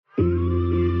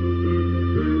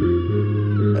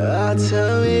Now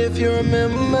tell me if you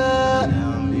remember.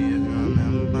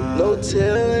 No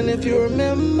telling if you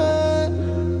remember.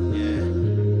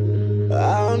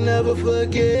 I'll never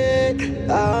forget.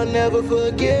 I'll never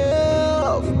forgive.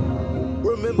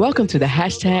 Welcome to the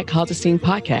hashtag Cause a Scene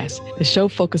podcast. The show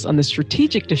focuses on the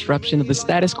strategic disruption of the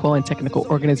status quo in technical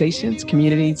organizations,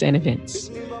 communities, and events.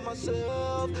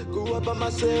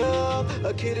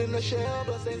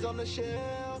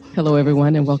 Hello,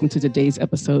 everyone, and welcome to today's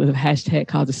episode of the hashtag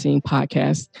Cause a Scene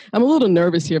podcast. I'm a little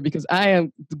nervous here because I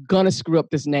am going to screw up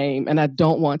this name, and I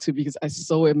don't want to because I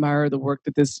so admire the work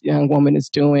that this young woman is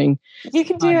doing. You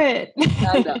can do it.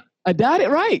 I got it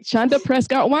right. Chanda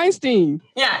Prescott Weinstein.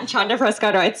 Yeah, Chanda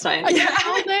Prescott Weinstein. I got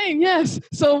her name, yes.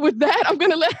 So with that, I'm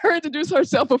going to let her introduce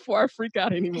herself before I freak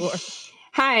out anymore.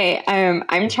 Hi,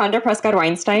 I'm Chanda Prescott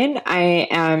Weinstein. I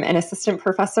am an assistant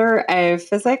professor of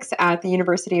physics at the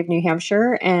University of New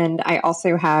Hampshire, and I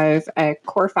also have a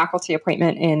core faculty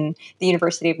appointment in the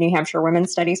University of New Hampshire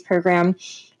Women's Studies program.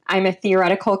 I'm a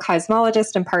theoretical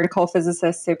cosmologist and particle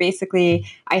physicist. So basically,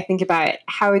 I think about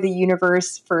how the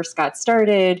universe first got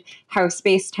started, how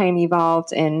space-time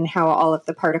evolved, and how all of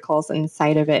the particles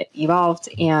inside of it evolved.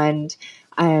 And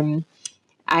I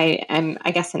am,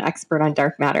 I guess, an expert on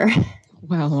dark matter.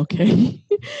 Wow, okay.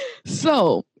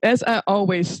 So, as I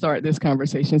always start this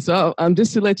conversation, so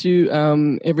just to let you,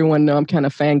 everyone know, I'm kind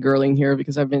of fangirling here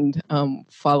because I've been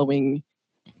following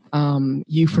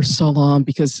you for so long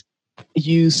because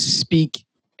you speak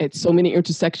at so many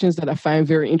intersections that I find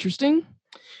very interesting.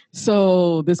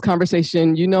 So this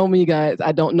conversation, you know me, guys,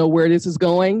 I don't know where this is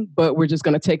going, but we're just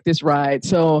going to take this ride.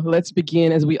 So let's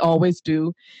begin as we always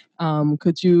do.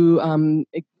 Could you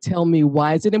tell me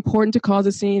why is it important to cause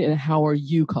a scene and how are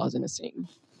you causing a scene?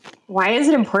 Why is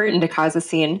it important to cause a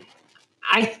scene?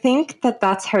 I think that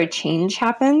that's how change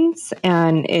happens,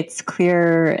 and it's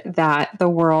clear that the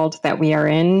world that we are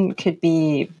in could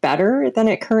be better than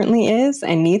it currently is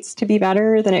and needs to be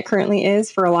better than it currently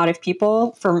is for a lot of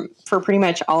people, for pretty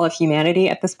much all of humanity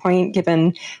at this point,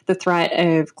 given the threat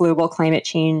of global climate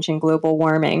change and global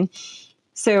warming.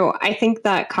 So I think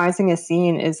that causing a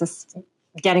scene is just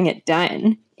getting it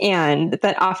done, and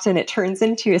that often it turns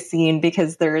into a scene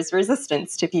because there is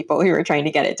resistance to people who are trying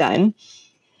to get it done.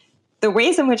 The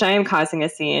ways in which I am causing a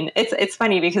scene, it's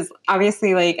funny because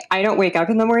obviously, like, I don't wake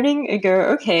up in the morning and go,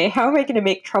 okay, how am I going to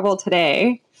make trouble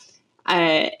today?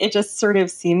 It just sort of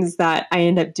seems that I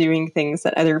end up doing things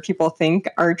that other people think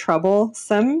are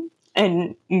troublesome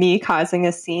and me causing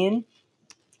a scene.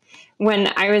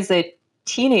 When I was a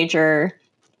teenager,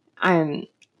 and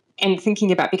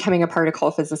thinking about becoming a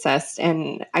particle physicist,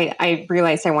 and I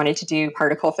realized I wanted to do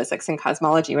particle physics and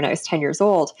cosmology when I was 10 years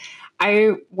old.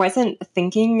 I wasn't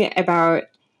thinking about,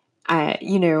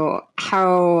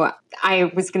 how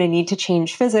I was going to need to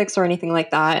change physics or anything like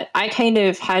that. I kind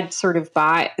of had sort of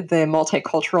bought the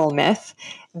multicultural myth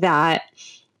that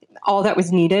all that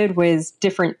was needed was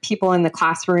different people in the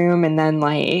classroom, and then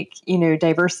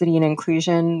diversity and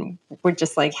inclusion would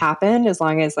just happen as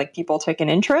long as people took an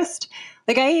interest.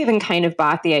 I even kind of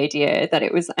bought the idea that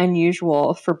it was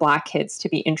unusual for Black kids to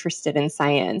be interested in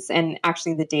science. And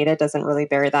actually the data doesn't really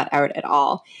bear that out at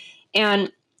all. And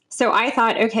so I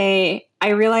thought, okay,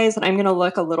 I realize that I'm going to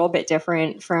look a little bit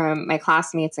different from my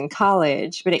classmates in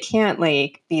college, but it can't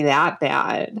be that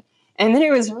bad. And then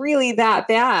it was really that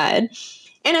bad.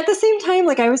 And at the same time,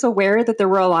 I was aware that there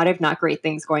were a lot of not great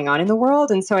things going on in the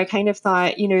world. And so I kind of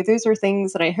thought, those are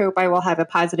things that I hope I will have a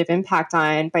positive impact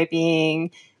on by being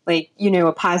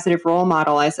a positive role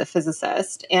model as a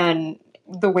physicist. And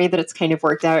the way that it's kind of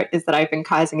worked out is that I've been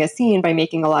causing a scene by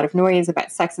making a lot of noise about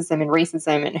sexism and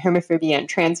racism and homophobia and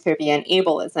transphobia and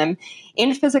ableism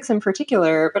in physics in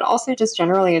particular, but also just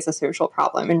generally as a social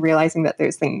problem and realizing that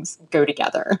those things go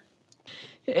together.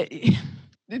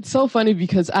 It's so funny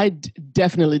because I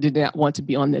definitely did not want to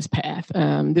be on this path.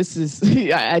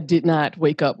 I did not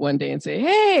wake up one day and say,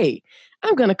 hey,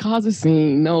 I'm going to cause a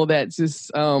scene. No, that's just,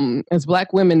 as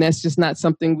Black women, that's just not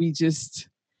something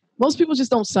most people just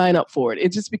don't sign up for it.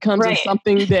 It just becomes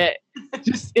something that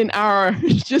just in our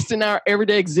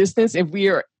everyday existence, if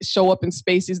we show up in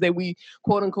spaces that we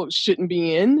quote unquote shouldn't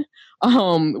be in,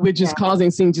 we're just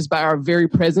causing scenes just by our very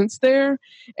presence there.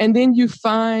 And then you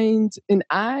find, and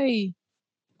I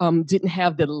didn't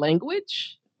have the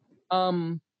language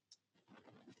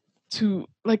to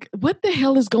what the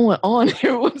hell is going on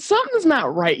here? Something's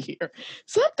not right here.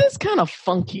 Something's kind of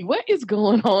funky. What is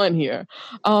going on here?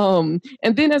 And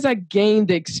then as I gained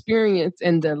the experience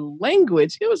and the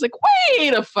language, it was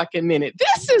wait a fucking minute.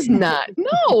 This is not,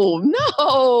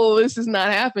 no, this is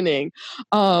not happening.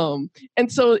 And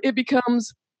so it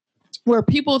becomes where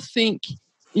people think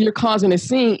you're causing a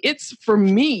scene. It's for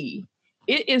me,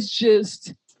 it is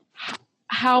just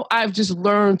how I've just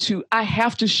learned to, I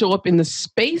have to show up in the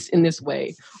space in this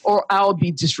way, or I'll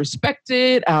be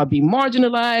disrespected, I'll be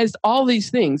marginalized, all these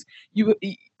things.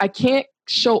 I can't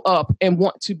show up and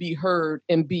want to be heard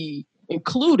and be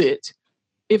included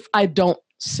if I don't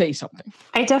say something.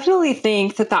 I definitely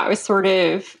think that was sort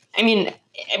of, I mean,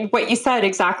 what you said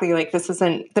exactly, like, this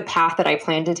isn't the path that I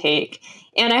plan to take.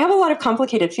 And I have a lot of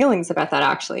complicated feelings about that,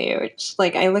 actually, which,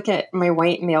 like, I look at my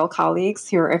white male colleagues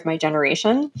who are of my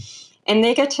generation, and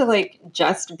they get to, like,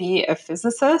 just be a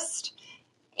physicist.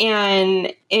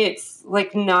 And it's,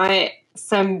 like, not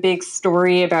some big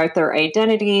story about their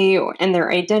identity, and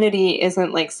their identity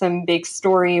isn't like some big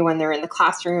story when they're in the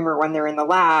classroom or when they're in the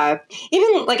lab.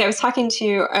 Even, like, I was talking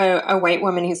to a white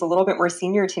woman who's a little bit more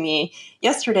senior to me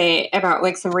yesterday about,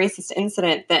 like, some racist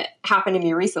incident that happened to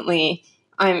me recently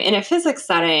in a physics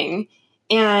setting.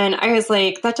 And I was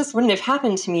like, that just wouldn't have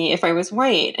happened to me if I was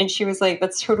white. And she was like,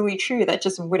 that's totally true. That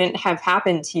just wouldn't have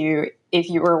happened to you if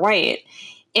you were white.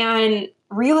 And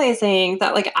realizing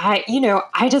that, like, I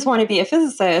just want to be a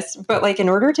physicist, but, like, in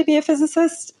order to be a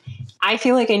physicist, I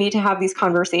feel like I need to have these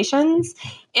conversations.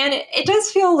 And it does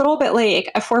feel a little bit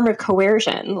like a form of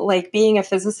coercion. Like, being a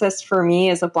physicist for me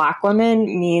as a Black woman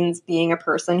means being a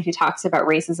person who talks about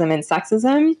racism and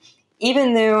sexism,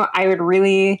 even though I would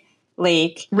really,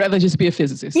 like, rather just be a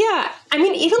physicist. Yeah. I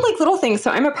mean, even, like, little things. So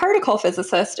I'm a particle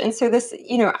physicist. And so this,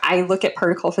 I look at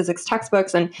particle physics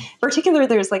textbooks, and in particular,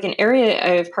 there's, like, an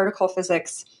area of particle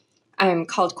physics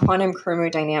called quantum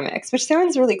chromodynamics, which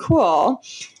sounds really cool.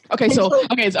 Okay, so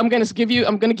I'm going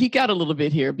to geek out a little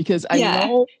bit here, because I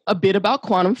know a bit about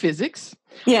quantum physics.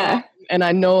 Yeah. And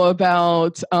I know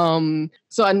about,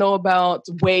 I know about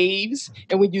waves,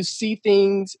 and when you see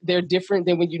things, they're different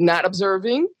than when you're not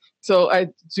observing. So I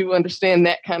do understand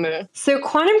that kind of. So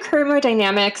quantum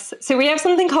chromodynamics, so we have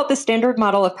something called the Standard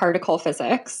Model of Particle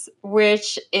Physics,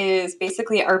 which is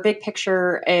basically our big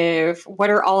picture of what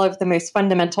are all of the most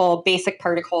fundamental basic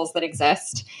particles that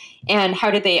exist, and how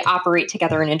do they operate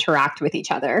together and interact with each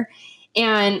other.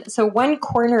 And so one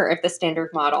corner of the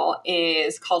Standard Model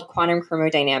is called quantum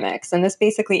chromodynamics. And this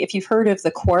basically, if you've heard of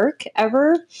the quark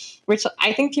ever, which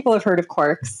I think people have heard of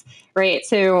quarks, right?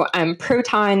 So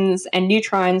protons and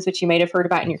neutrons, which you might have heard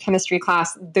about in your chemistry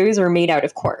class, those are made out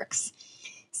of quarks.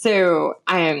 So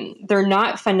they're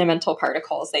not fundamental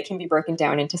particles. They can be broken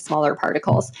down into smaller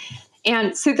particles.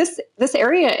 And so this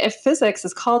area of physics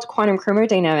is called quantum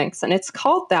chromodynamics. And it's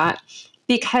called that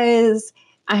because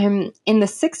in the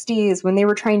 60s, when they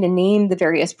were trying to name the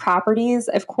various properties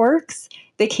of quarks,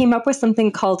 they came up with something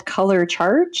called color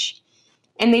charge.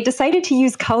 And they decided to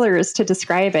use colors to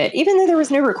describe it, even though there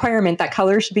was no requirement that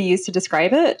color should be used to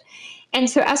describe it. And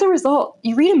so as a result,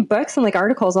 you read in books and, like,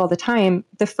 articles all the time,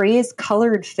 the phrase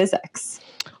colored physics.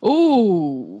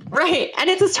 Ooh. Right. And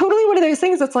it's just totally one of those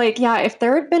things that's like, yeah, if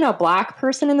there had been a Black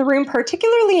person in the room,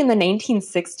 particularly in the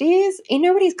 1960s, ain't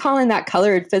nobody's calling that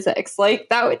colored physics. Like,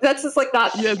 that's just like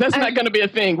not. Yeah, that's not going to be a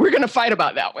thing. We're going to fight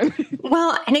about that one.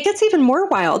 Well, and it gets even more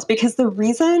wild, because the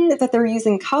reason that they're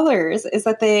using colors is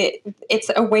that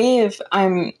it's a way of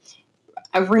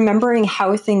remembering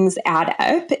how things add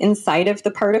up inside of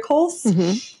the particles,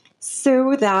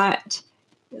 so that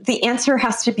the answer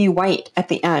has to be white at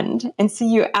the end. And so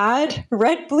you add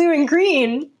red, blue, and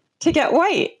green to get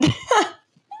white.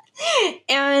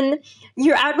 And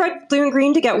you add red, blue, and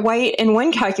green to get white in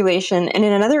one calculation. And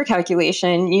in another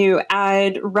calculation, you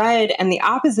add red and the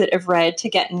opposite of red to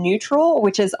get neutral,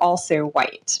 which is also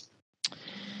white.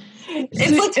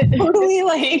 It's like totally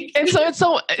like. And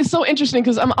so it's so interesting,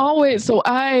 because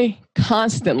I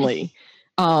constantly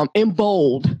in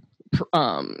bold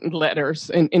letters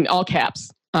in all caps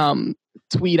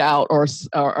tweet out or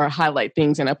highlight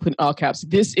things, and I put in all caps,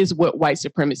 this is what white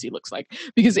supremacy looks like.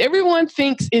 Because everyone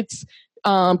thinks it's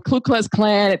Ku Klux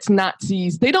Klan, it's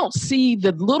Nazis. They don't see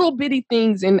the little bitty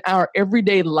things in our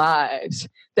everyday lives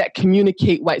that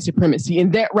communicate white supremacy.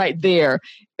 And that right there,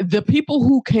 the people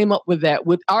who came up with that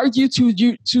would argue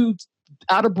to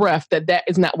out of breath that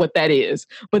is not what that is,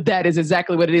 but that is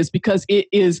exactly what it is, because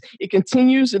it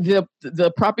continues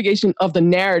the propagation of the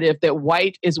narrative that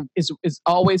white is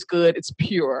always good, it's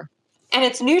pure, and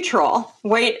it's neutral.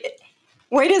 White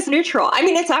is neutral. I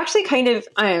mean, it's actually kind of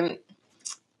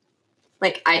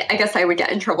like, I guess I would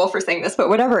get in trouble for saying this, but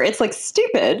whatever. It's, like,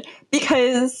 stupid,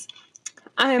 because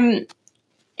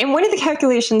in one of the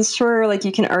calculations, sure, like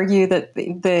you can argue that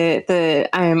the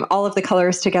all of the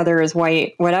colors together is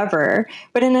white, whatever.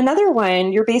 But in another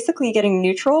one, you're basically getting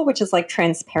neutral, which is like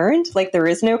transparent, like there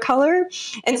is no color.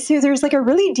 And so there's like a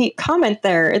really deep comment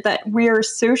there that we're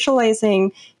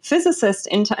socializing physicists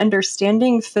into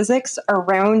understanding physics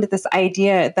around this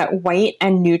idea that white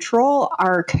and neutral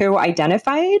are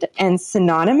co-identified and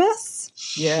synonymous.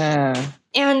 Yeah.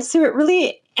 And so it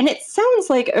really, and it sounds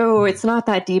like, oh, it's not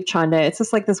that deep, Chanda. It's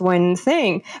just like this one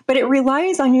thing. But it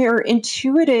relies on your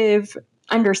intuitive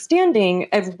understanding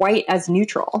of white as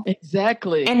neutral.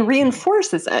 Exactly. And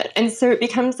reinforces it. And so it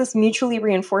becomes this mutually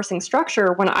reinforcing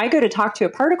structure. When I go to talk to a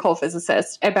particle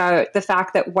physicist about the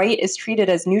fact that white is treated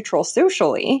as neutral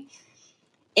socially,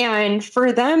 and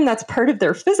for them, that's part of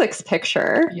their physics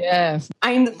picture. Yes.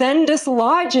 I'm then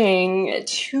dislodging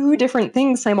two different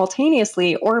things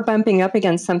simultaneously or bumping up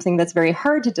against something that's very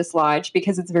hard to dislodge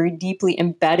because it's very deeply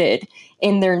embedded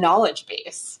in their knowledge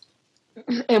base.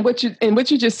 And what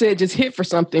you just said just hit for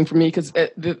something for me, because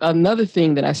another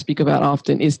thing that I speak about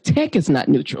often is tech is not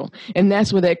neutral, and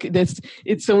that's where that's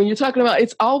it's. So when you're talking about,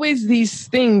 it's always these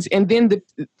things, and then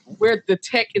where the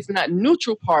tech is not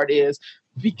neutral part is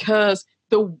because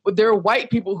there are white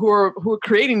people who are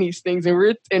creating these things,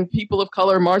 and people of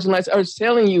color, marginalized, are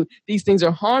telling you these things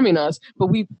are harming us. But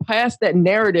we pass that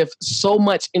narrative so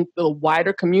much into the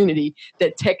wider community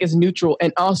that tech is neutral,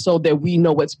 and also that we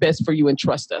know what's best for you and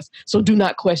trust us. So do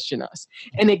not question us.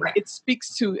 And it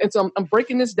speaks to, and so I'm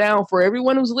breaking this down for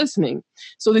everyone who's listening,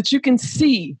 so that you can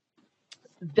see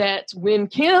that when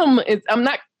Kim is, I'm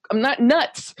not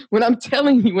nuts when I'm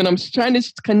telling you, when I'm trying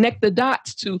to connect the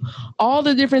dots to all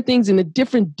the different things and the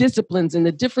different disciplines and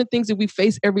the different things that we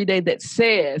face every day that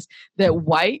says that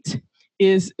white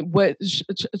is what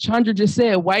Chandra just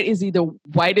said. White is either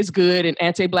white is good and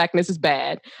anti-blackness is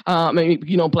bad.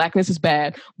 Blackness is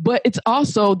bad. But it's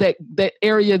also that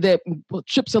area that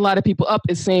trips a lot of people up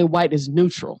is saying white is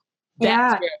neutral.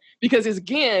 Because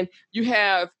again, you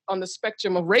have on the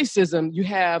spectrum of racism, you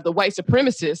have the white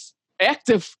supremacists,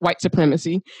 active white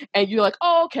supremacy, and you're like,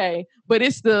 oh, okay, but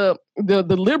it's the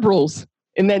liberals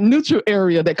in that neutral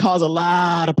area that cause a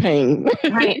lot of pain.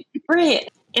 Right.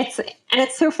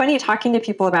 It's so funny talking to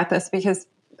people about this, because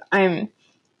I'm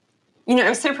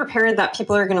so prepared that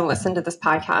people are going to listen to this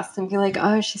podcast and be like,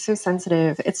 oh, she's so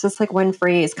sensitive. It's just like one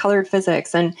phrase, colored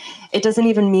physics. And it doesn't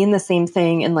even mean the same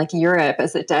thing in like Europe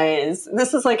as it does.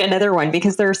 This is like another one,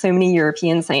 because there are so many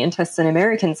European scientists in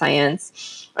American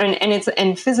science.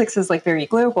 And physics is like very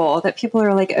global, that people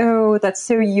are like, oh, that's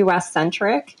so US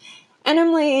centric. And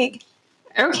I'm like,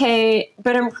 okay,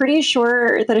 but I'm pretty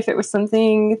sure that if it was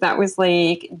something that was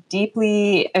like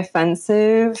deeply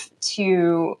offensive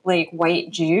to like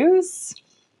white Jews,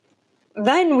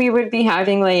 then we would be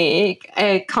having like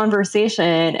a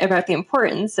conversation about the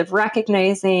importance of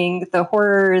recognizing the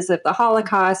horrors of the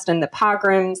Holocaust and the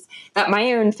pogroms that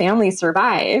my own family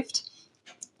survived.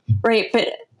 Right. But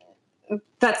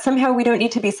that somehow we don't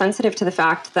need to be sensitive to the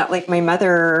fact that like my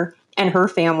mother and her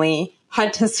family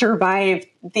had to survive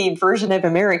the version of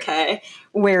America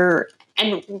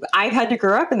and I've had to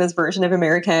grow up in this version of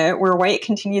America where white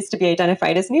continues to be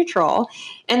identified as neutral.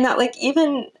 And that like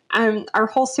even our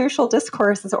whole social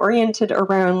discourse is oriented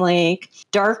around like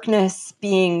darkness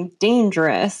being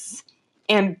dangerous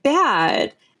and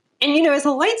bad. And, as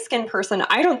a light-skinned person,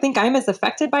 I don't think I'm as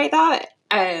affected by that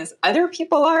as other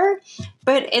people are,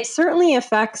 but it certainly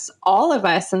affects all of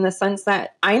us in the sense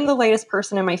that I'm the lightest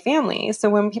person in my family. So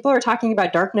when people are talking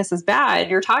about darkness is bad,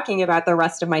 you're talking about the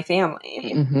rest of my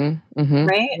family.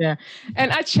 Right? Yeah.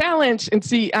 And I challenge, and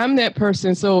see, I'm that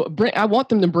person. So I want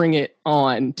them to bring it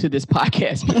on to this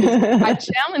podcast. I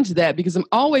challenge that, because I'm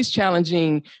always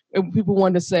challenging. People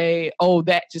want to say, oh,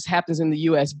 that just happens in the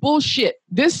US. Bullshit.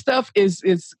 This stuff is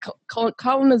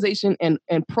colonization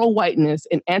and pro-whiteness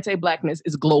and anti-blackness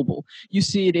is global. You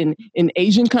see it in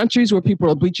Asian countries where people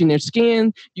are bleaching their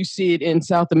skin. You see it in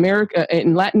South America,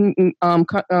 in Latin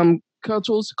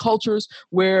cultures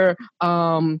where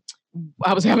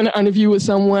I was having an interview with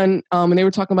someone and they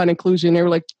were talking about inclusion. They were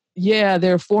like, yeah,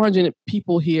 there are 400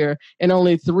 people here and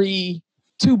only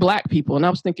 2 black people. And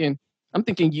I'm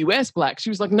thinking U.S. black. She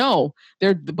was like, no,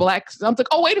 they're the blacks. I'm like,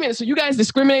 oh, wait a minute. So you guys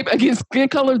discriminate against skin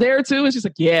color there too? And she's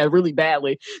like, yeah, really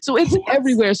badly. So it's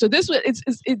everywhere. So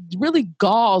it really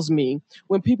galls me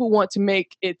when people want to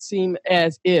make it seem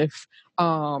as if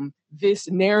this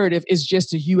narrative is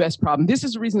just a U.S. problem. This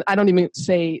is the reason I don't even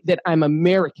say that I'm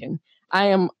American. I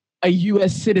am a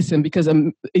U.S. citizen because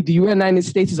the United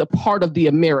States is a part of the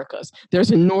Americas. There's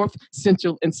a North,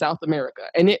 Central, and South America.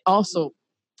 And it also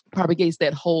propagates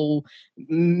that whole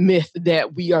myth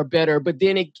that we are better, but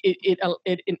then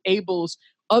it enables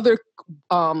other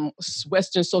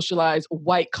Western socialized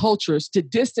white cultures to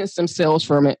distance themselves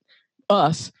from it,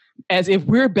 us, as if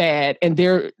we're bad and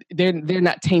they're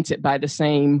not tainted by the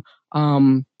same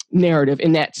narrative,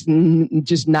 and that's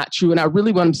just not true. And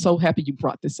I'm so happy you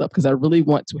brought this up because I really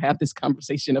want to have this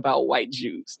conversation about white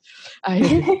Jews. I have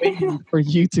been waiting for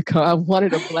you to come. I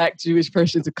wanted a Black Jewish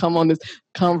person to come on this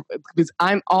because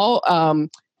I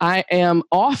am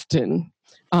often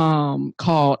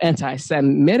called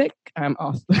anti-Semitic. I'm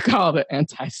also called an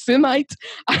anti-Semite.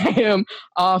 I am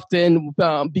often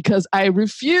because I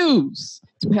refuse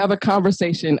to have a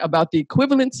conversation about the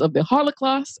equivalence of the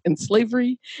Holocaust and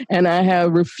slavery, and I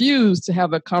have refused to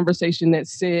have a conversation that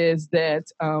says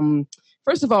that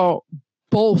first of all,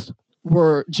 both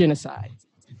were genocides.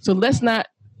 So let's not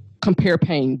compare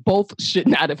pain. Both should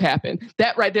not have happened.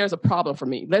 That right there is a problem for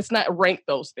me. Let's not rank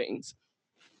those things.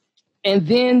 And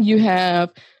then you have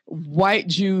white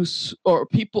Jews or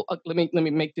people, let me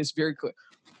make this very clear.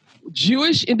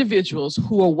 Jewish individuals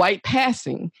who are white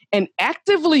passing and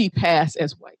actively pass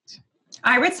as white.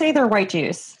 I would say they're white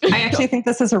Jews. I actually think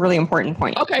this is a really important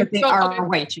point. Okay. They are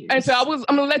white Jews. And so I'm going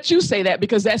to let you say that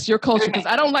because that's your culture, because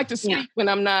I don't like to speak when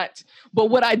I'm not. But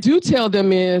what I do tell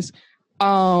them is,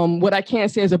 what I can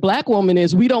say as a Black woman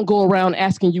is we don't go around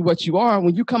asking you what you are.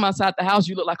 When you come outside the house,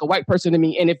 you look like a white person to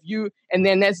me. And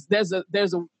then there's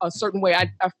a certain way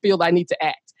I feel I need to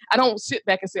act. I don't sit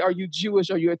back and say, are you Jewish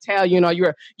or you're Italian or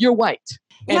you're white?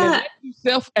 And if you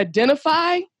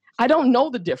self-identify, I don't know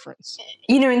the difference.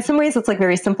 In some ways it's like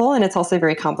very simple and it's also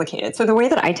very complicated. So the way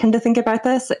that I tend to think about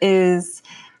this is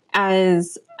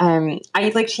as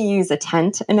I like to use a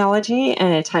tent analogy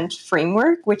and a tent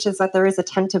framework, which is that there is a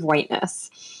tent of whiteness.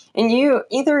 And you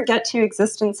either get to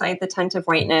exist inside the tent of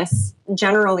whiteness,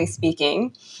 generally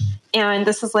speaking, and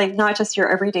this is like not just your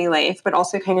everyday life, but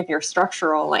also kind of your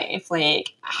structural life,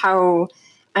 like how's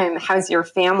your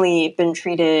family been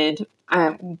treated?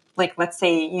 Like let's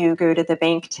say you go to the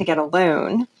bank to get a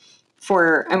loan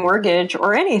for a mortgage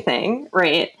or anything,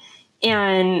 right?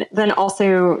 And then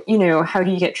also, how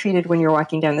do you get treated when you're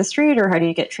walking down the street, or how do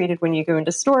you get treated when you go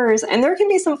into stores? And there can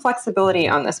be some flexibility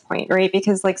on this point, right?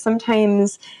 Because like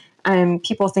sometimes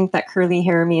people think that curly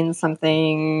hair means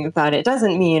something that it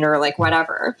doesn't mean, or like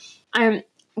whatever.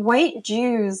 White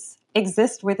Jews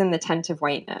exist within the tent of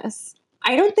whiteness.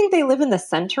 I don't think they live in the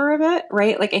center of it,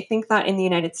 right? Like I think that in the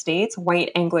United States, white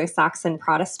Anglo-Saxon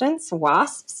Protestants,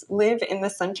 WASPs, live in the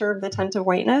center of the tent of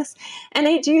whiteness. And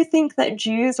I do think that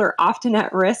Jews are often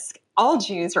at risk. All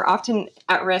Jews are often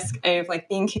at risk of like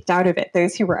being kicked out of it,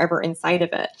 those who were ever inside of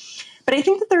it. But I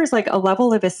think that there's like a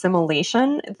level of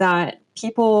assimilation that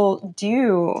people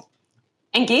do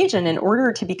engage in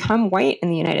order to become white in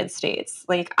the United States.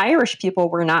 Like Irish people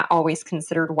were not always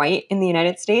considered white in the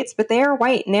United States, but they are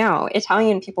white now.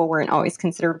 Italian people weren't always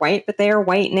considered white, but they are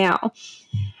white now.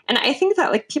 And I think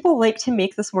that like people like to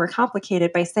make this more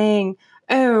complicated by saying,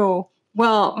 oh,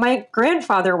 well, my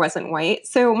grandfather wasn't white.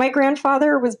 So my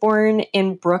grandfather was born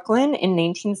in Brooklyn in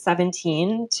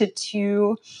 1917 to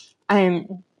two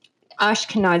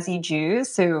Ashkenazi Jews.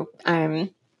 So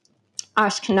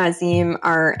Ashkenazim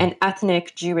are an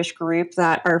ethnic Jewish group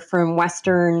that are from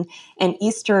Western and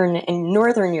Eastern and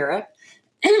Northern Europe.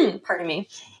 Pardon me.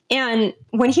 And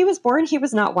when he was born, he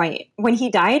was not white. When he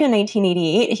died in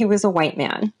 1988, he was a white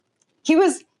man. He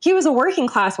was a working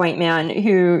class white man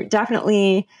who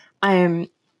definitely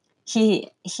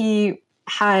he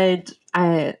had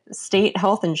state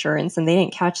health insurance, and they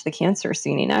didn't catch the cancer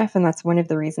soon enough, and that's one of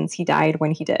the reasons he died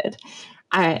when he did.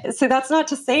 So that's not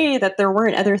to say that there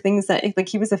weren't other things that, like,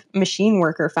 he was a machine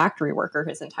worker, factory worker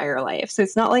his entire life. So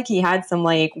it's not like he had some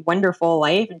like wonderful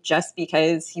life just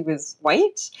because he was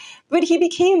white, but he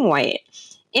became white.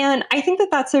 And I think that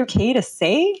that's okay to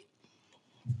say.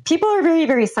 People are very,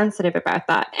 very sensitive about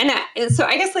that. And so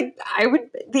I guess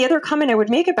the other comment I would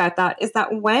make about that is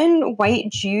that when white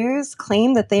Jews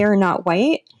claim that they are not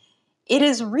white, it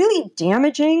is really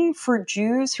damaging for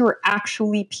Jews who are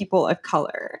actually people of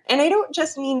color. And I don't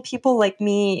just mean people like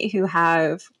me who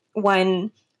have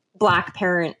one Black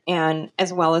parent and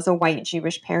as well as a white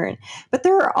Jewish parent, but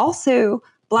there are also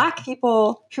Black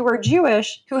people who are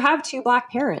Jewish who have two Black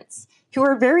parents, who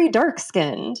are very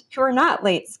dark-skinned, who are not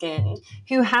light-skinned,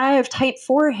 who have type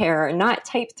 4 hair, not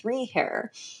type 3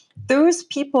 hair. Those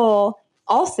people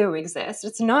also exist.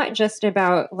 It's not just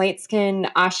about light-skinned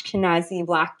Ashkenazi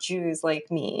Black Jews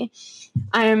like me.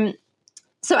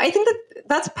 So I think that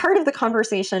that's part of the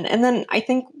conversation. And then I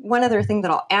think one other thing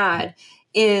that I'll add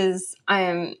is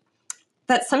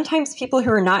that sometimes people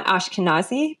who are not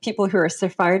Ashkenazi, people who are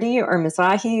Sephardi or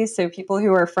Mizrahi, so people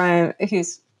who are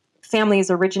whose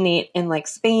families originate in like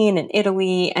Spain and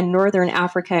Italy and Northern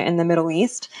Africa and the Middle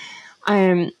East.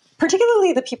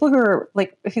 Particularly the people who are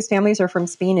like whose families are from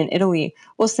Spain and Italy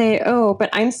will say, oh, but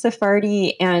I'm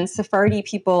Sephardi and Sephardi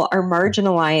people are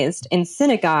marginalized in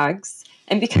synagogues.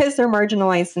 And because they're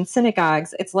marginalized in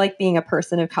synagogues, it's like being a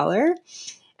person of color.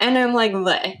 And I'm like,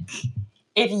 look,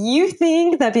 if you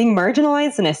think that being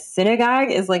marginalized in a synagogue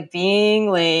is like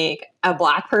being like a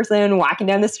Black person walking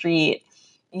down the street,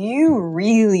 you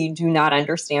really do not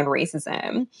understand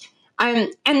racism.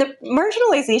 And the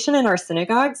marginalization in our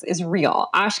synagogues is real.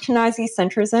 Ashkenazi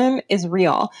centrism is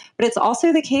real. But it's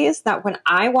also the case that when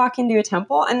I walk into a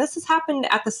temple, and this has happened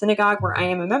at the synagogue where I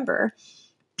am a member,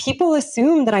 people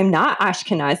assume that I'm not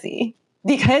Ashkenazi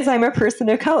because I'm a person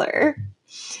of color.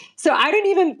 So I don't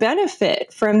even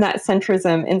benefit from that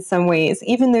centrism in some ways,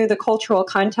 even though the cultural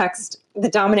context, the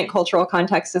dominant cultural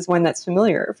context is one that's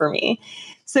familiar for me.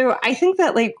 So I think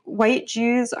that like white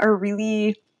Jews are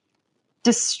really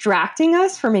distracting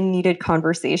us from a needed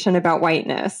conversation about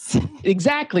whiteness.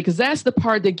 Exactly, because that's the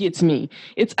part that gets me.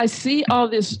 I see all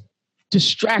this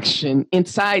distraction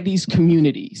inside these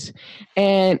communities,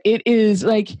 and it is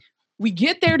like we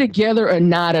get there together or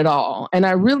not at all. And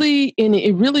it really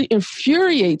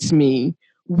infuriates me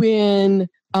when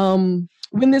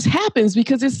this happens,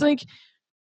 because it's like,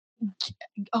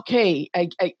 okay,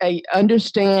 I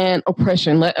understand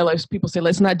oppression. Let people say,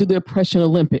 let's not do the oppression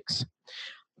Olympics.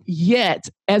 Yet,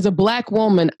 as a Black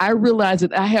woman, I realize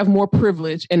that I have more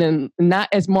privilege and am not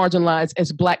as marginalized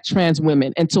as Black trans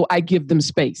women. And so I give them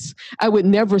space. I would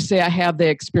never say I have that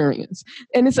experience.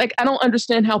 And it's like, I don't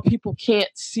understand how people can't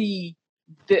see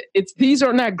that these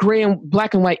are not gray and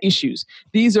black and white issues.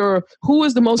 These are who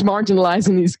is the most marginalized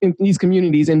in these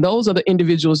communities. And those are the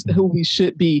individuals who we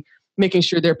should be making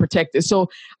sure they're protected. So,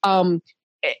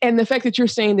 and the fact that you're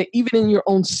saying that even in your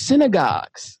own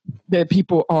synagogues that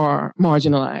people are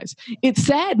marginalized, it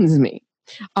saddens me.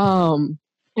 And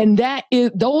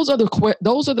those are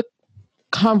the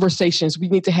conversations we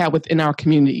need to have within our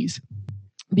communities,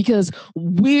 because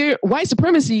white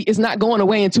supremacy is not going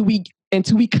away until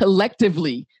we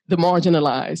collectively, the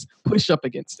marginalized, push up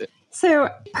against it. So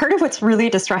part of what's really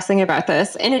distressing about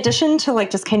this, in addition to like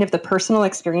just kind of the personal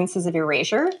experiences of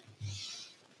erasure,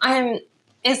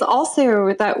 is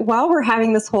also that while we're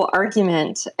having this whole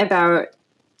argument about,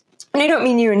 and I don't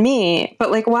mean you and me,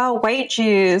 but like while white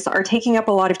Jews are taking up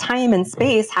a lot of time and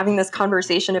space having this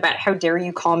conversation about how dare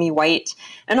you call me white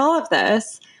and all of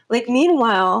this, like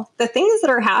meanwhile, the things that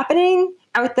are happening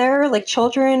out there, like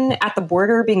children at the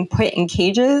border being put in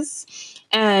cages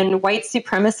and white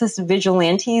supremacist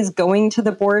vigilantes going to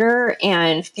the border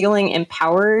and feeling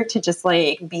empowered to just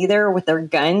like be there with their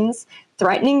guns,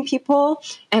 threatening people,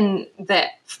 and the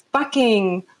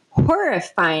fucking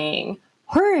horrifying,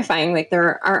 like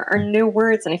there are no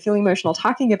words, and I feel emotional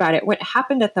talking about it. What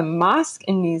happened at the mosque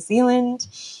in New Zealand,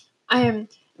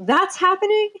 that's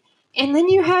happening. And then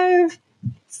you have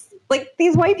like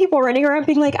these white people running around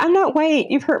being like, I'm not white,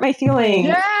 you've hurt my feelings.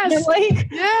 Yes.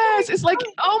 Yes. It's like,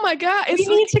 oh my God. We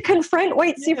need to confront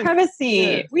white supremacy.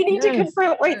 Yes. We need to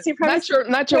confront white supremacy.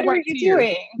 Not your white tears.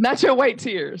 Doing? Not your white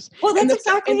tears. Well, that's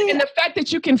exactly it. And the fact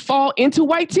that you can fall into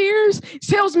white tears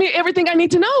tells me everything I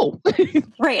need to know.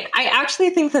 Right. I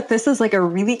actually think that this is like a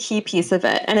really key piece of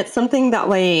it. And it's something that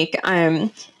like,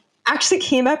 actually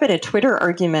came up in a Twitter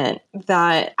argument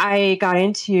that I got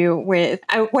into with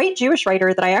a white Jewish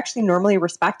writer that I actually normally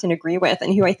respect and agree with,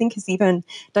 and who I think has even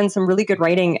done some really good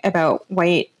writing about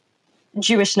white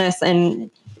Jewishness and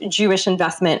Jewish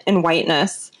investment in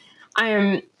whiteness.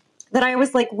 That I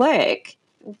was like, look,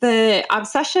 the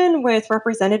obsession with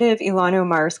Representative Ilhan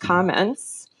Omar's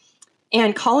comments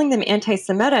and calling them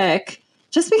anti-Semitic,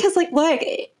 just because like, look,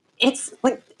 it's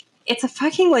like, it's a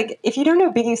fucking, like, if you don't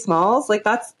know Biggie Smalls, like,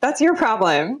 that's your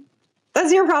problem.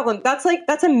 That's your problem. That's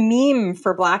a meme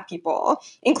for Black people,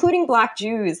 including Black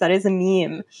Jews. That is a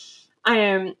meme.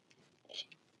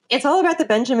 It's all about the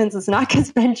Benjamins. It's not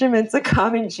because Benjamin's a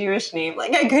common Jewish name.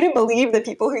 Like, I couldn't believe the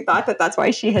people who thought that that's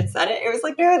why she had said it. It was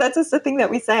like, no, that's just a thing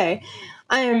that we say.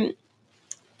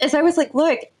 As I was like,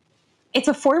 look, it's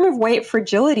a form of white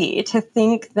fragility to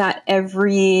think that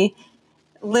every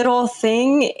little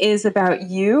thing is about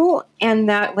you, and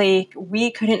that like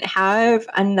we couldn't have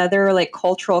another like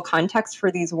cultural context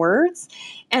for these words,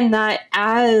 and that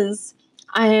as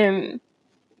a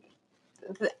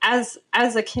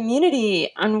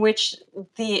community on which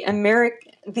the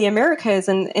Americas,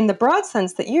 and in the broad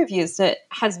sense that you've used it,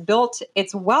 has built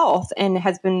its wealth and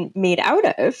has been made out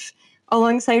of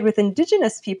alongside with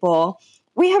Indigenous people,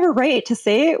 we have a right to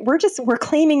say it. We're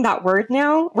claiming that word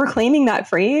now. We're claiming that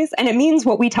phrase, and it means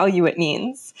what we tell you it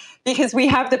means because we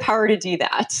have the power to do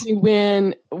that.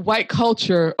 When white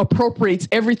culture appropriates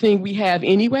everything we have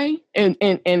anyway and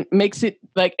makes it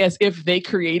like as if they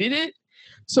created it.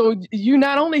 So you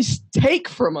not only take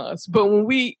from us, but when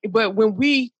we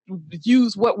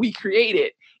use what we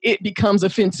created, it becomes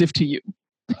offensive to you.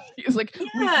 It's like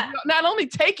we not only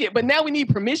take it, but now we need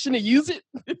permission to use it.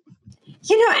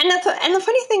 And the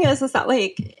funny thing is that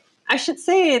like I should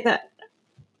say that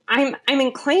I'm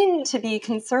inclined to be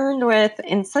concerned with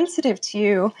and sensitive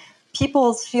to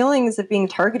people's feelings of being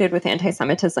targeted with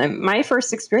anti-Semitism. My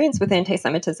first experience with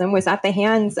anti-Semitism was at the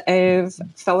hands of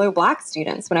fellow Black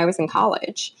students when I was in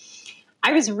college.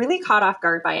 I was really caught off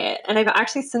guard by it, and I've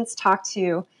actually since talked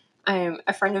to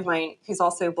a friend of mine who's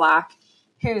also Black,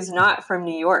 who's not from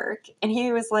New York. And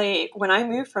he was like, when I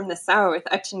moved from the South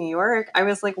up to New York, I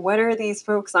was like, what are these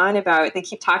folks on about? They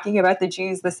keep talking about the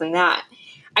Jews, this and that.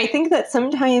 I think that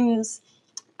sometimes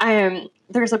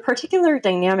there's a particular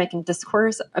dynamic and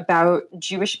discourse about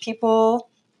Jewish people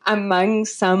among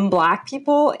some Black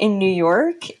people in New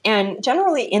York and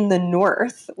generally in the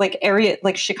North, like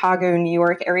Chicago, New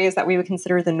York, areas that we would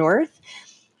consider the North,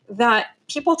 that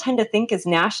people tend to think is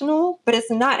national, but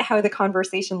it's not how the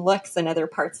conversation looks in other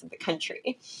parts of the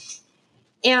country.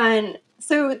 And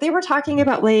so they were talking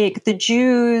about like the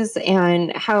Jews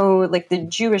and how like the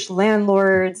Jewish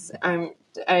landlords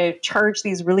charge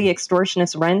these really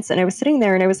extortionist rents. And I was sitting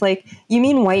there and I was like, you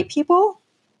mean white people?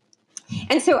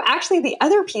 And so actually the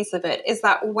other piece of it is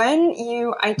that when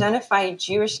you identify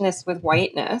Jewishness with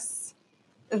whiteness,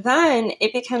 then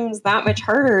it becomes that much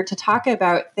harder to talk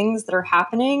about things that are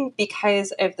happening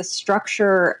because of the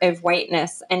structure of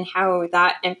whiteness and how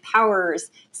that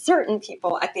empowers certain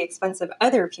people at the expense of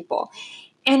other people.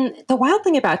 And the wild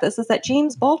thing about this is that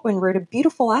James Baldwin wrote a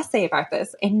beautiful essay about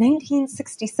this in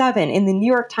 1967 in the New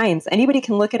York Times. Anybody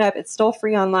can look it up. It's still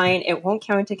free online. It won't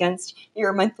count against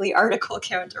your monthly article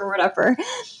count or whatever,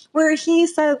 where he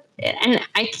said, and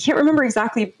I can't remember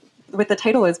exactly what the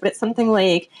title is, but it's something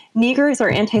like Negroes are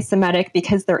anti-Semitic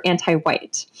because they're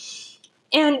anti-white.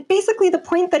 And basically the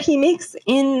point that he makes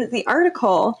in the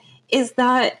article is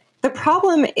that the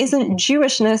problem isn't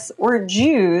Jewishness or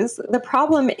Jews. The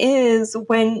problem is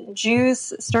when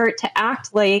Jews start to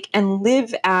act like and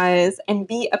live as and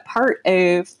be a part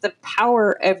of the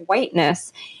power of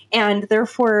whiteness and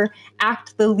therefore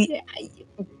get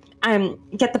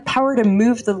the power to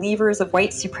move the levers of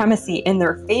white supremacy in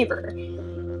their favor.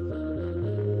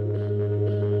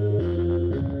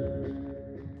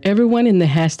 Everyone in the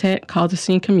hashtag Cause a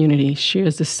Scene community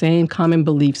shares the same common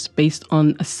beliefs based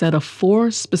on a set of 4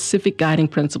 specific guiding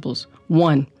principles.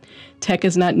 1, tech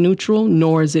is not neutral,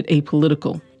 nor is it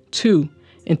apolitical. 2,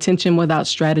 intention without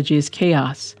strategy is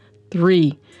chaos.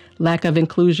 3, lack of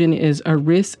inclusion is a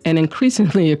risk and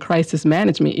increasingly a crisis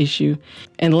management issue.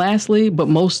 And lastly, but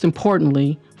most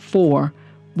importantly, 4,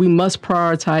 we must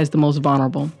prioritize the most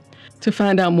vulnerable. To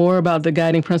find out more about the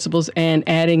guiding principles and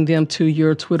adding them to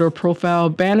your Twitter profile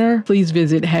banner, please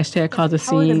visit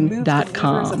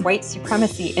 #CauseAScene.com. Of white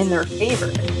supremacy in their favor.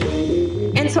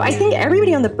 And so I think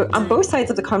everybody on both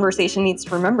sides of the conversation needs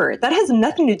to remember that has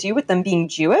nothing to do with them being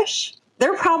Jewish.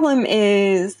 Their problem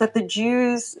is that the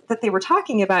Jews that they were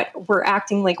talking about were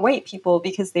acting like white people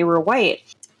because they were white.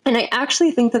 And I actually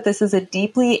think that this is a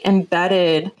deeply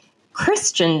embedded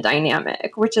Christian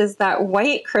dynamic, which is that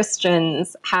white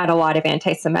Christians had a lot of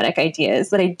anti-Semitic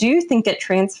ideas that I do think get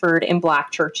transferred in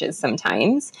Black churches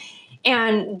sometimes.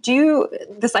 And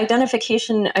this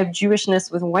identification of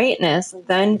Jewishness with whiteness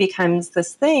then becomes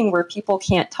this thing where people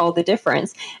can't tell the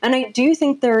difference. And I do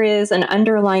think there is an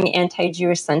underlying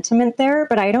anti-Jewish sentiment there,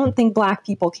 but I don't think Black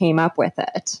people came up with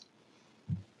it.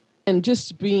 And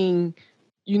just being,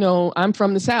 I'm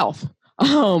from the South.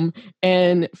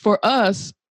 And for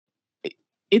us,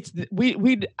 I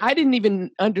didn't even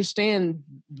understand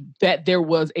that there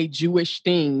was a Jewish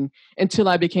thing until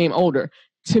I became older.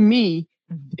 To me,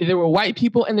 there were white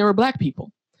people and there were Black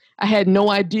people. I had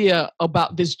no idea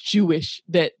about this Jewish,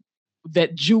 that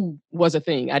Jew was a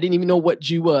thing. I didn't even know what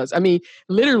Jew was. I mean,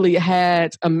 literally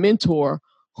had a mentor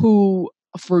who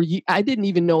I didn't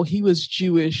even know he was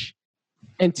Jewish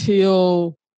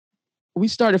until we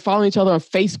started following each other on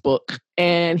Facebook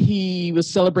and he was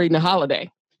celebrating a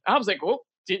holiday. I was like, well,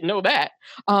 didn't know that.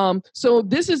 So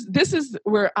this is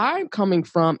where I'm coming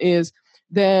from, is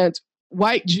that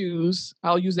white Jews,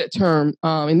 I'll use that term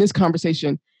in this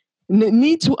conversation,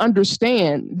 need to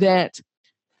understand that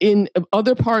in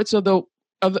other parts of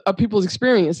people's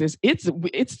experiences, it's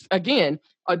again,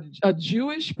 a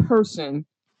Jewish person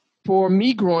for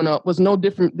me growing up was no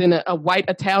different than a white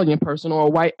Italian person or a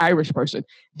white Irish person.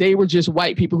 They were just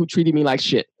white people who treated me like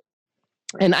shit.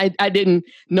 And I didn't,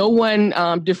 no one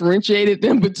differentiated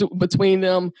them between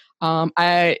them.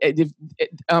 They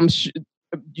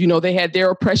had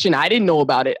their oppression. I didn't know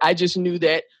about it. I just knew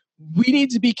that we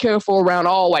need to be careful around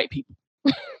all white people.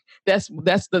 That's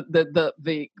the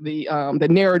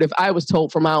narrative I was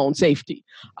told for my own safety.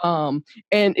 And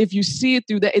if you see it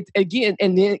through that,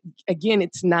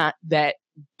 it's not that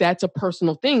that's a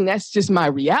personal thing. That's just my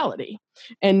reality.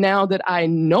 And now that I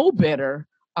know better,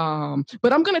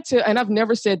 but I'm going to tell, and I've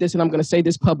never said this, and I'm going to say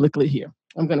this publicly here.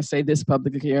 I'm going to say this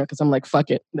publicly here because I'm like, fuck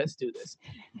it, let's do this.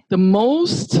 The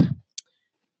most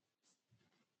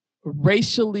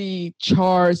racially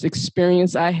charged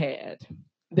experience I had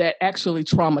that actually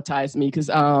traumatized me, because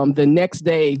the next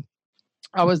day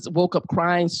I woke up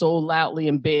crying so loudly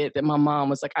in bed that my mom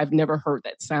was like, I've never heard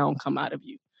that sound come out of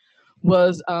you.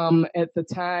 Was at the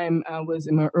time I was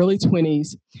in my early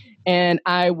 20s, and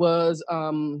I was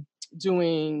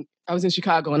in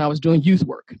Chicago, and I was doing youth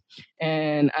work,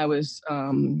 and I was,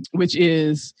 which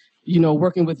is,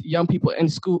 working with young people in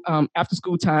school, after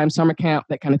school time, summer camp,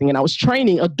 that kind of thing. And I was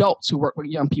training adults who work with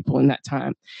young people in that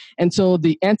time. And so is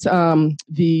it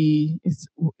the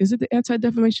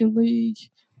Anti-Defamation League?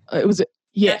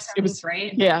 Yes, it was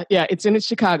right. Yeah, it's in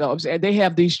Chicago. They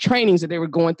have these trainings that they were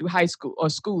going through high school or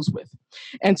schools with.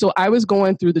 And so I was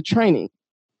going through the training.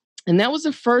 And that was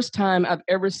the first time I've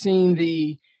ever seen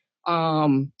the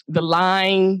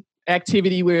line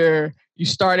activity where you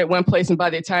start at one place and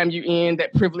by the time you end,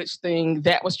 that privilege thing,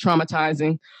 that was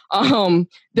traumatizing.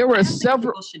 There were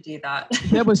several. People should do that.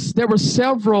 there were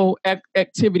several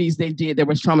activities they did that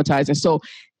was traumatizing. So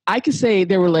I could say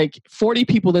there were like 40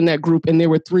 people in that group, and there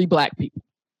were 3 Black people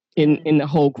in the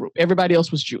whole group. Everybody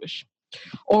else was Jewish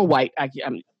or white.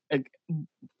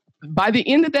 By the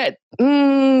end of that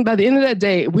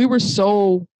day, we were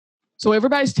so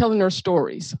everybody's telling their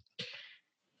stories.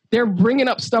 They're bringing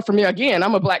up stuff for me again.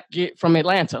 I'm a Black kid from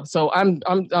Atlanta, so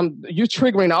you're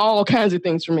triggering all kinds of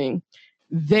things for me.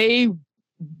 They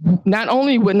not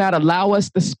only would not allow us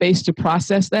the space to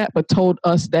process that, but told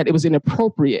us that it was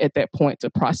inappropriate at that point to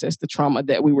process the trauma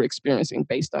that we were experiencing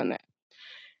based on that.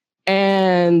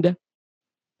 And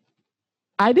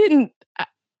I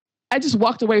just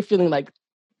walked away feeling like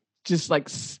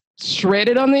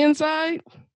shredded on the inside.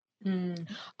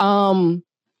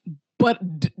 But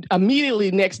immediately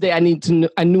next day, I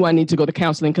knew I need to go to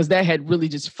counseling, because that had really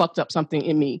just fucked up something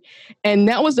in me. And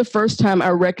that was the first time I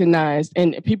recognized,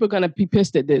 and people are going to be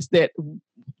pissed at this, that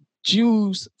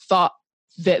Jews thought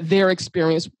that their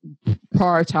experience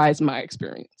prioritized my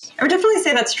experience. I would definitely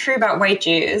say that's true about white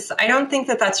Jews. I don't think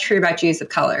that that's true about Jews of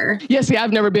color. Yeah, see,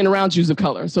 I've never been around Jews of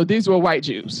color, so these were white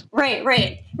Jews. Right.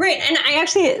 And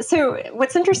so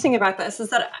what's interesting about this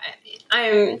is that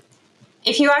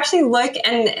if you actually look,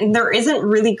 and there isn't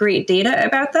really great data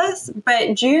about this,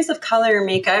 but Jews of color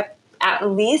make up at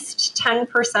least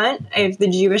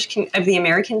 10% of the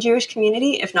American Jewish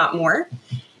community, if not more.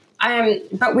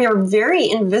 But we are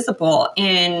very invisible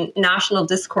in national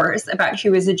discourse about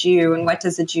who is a Jew and what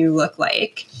does a Jew look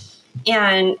like.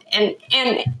 And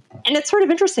it's sort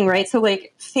of interesting, right? So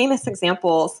like famous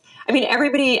examples, I mean,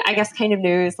 everybody, I guess, kind of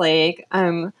knows like,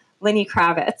 Lenny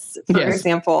Kravitz, for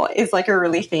example, is like a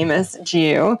really famous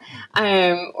Jew,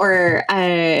 or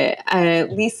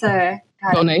Lisa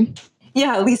Bonet.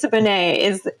 Yeah, Lisa Bonet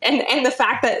is, and the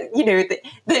fact that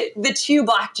the 2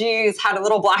 Black Jews had a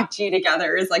little Black Jew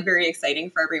together is like very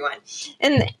exciting for everyone.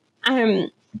 And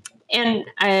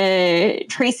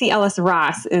Tracy Ellis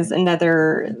Ross is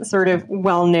another sort of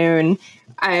well-known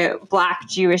Black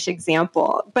Jewish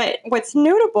example. But what's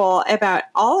notable about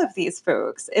all of these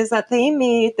folks is that they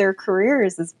made their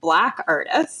careers as Black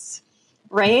artists,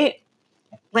 right?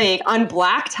 Like on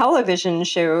Black television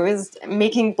shows,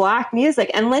 making Black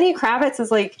music. And Lenny Kravitz is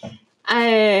like,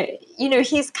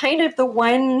 he's kind of the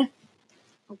one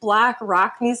Black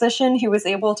rock musician who was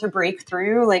able to break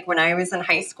through. Like when I was in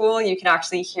high school, you could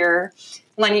actually hear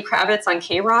Lenny Kravitz on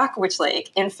K-Rock, which like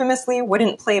infamously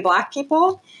wouldn't play Black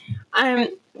people.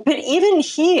 But even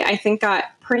he, I think, got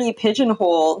pretty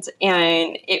pigeonholed,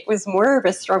 and it was more of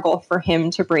a struggle for him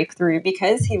to break through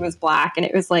because he was Black. And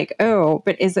it was like, oh,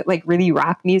 but is it like really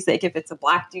rock music if it's a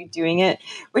Black dude doing it?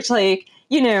 Which like,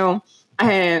 you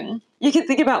can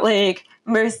think about like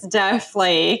Mos Def,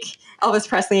 like Elvis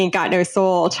Presley ain't got no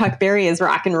soul. Chuck Berry is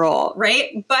rock and roll,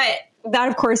 right? But that,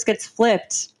 of course, gets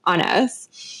flipped on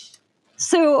us.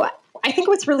 So I think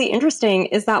what's really interesting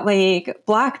is that like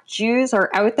Black Jews are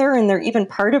out there and they're even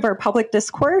part of our public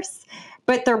discourse,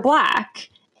 but they're Black.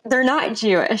 they're not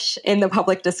Jewish in the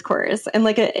public discourse, and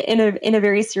like in a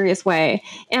very serious way.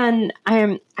 And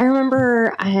I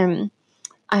remember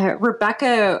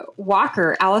Rebecca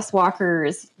Walker, Alice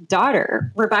Walker's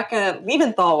daughter, Rebecca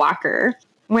Leventhal Walker,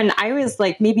 when I was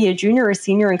like maybe a junior or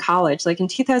senior in college, like in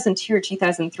 2002 or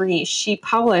 2003, she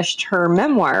published her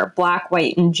memoir, Black,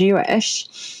 White, and Jewish.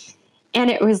 And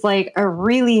it was like a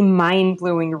really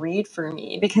mind-blowing read for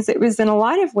me because it was in a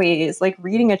lot of ways like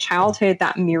reading a childhood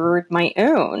that mirrored my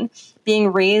own,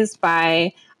 being raised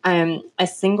by a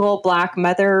single Black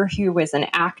mother who was an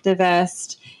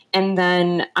activist, and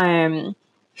then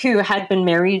who had been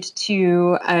married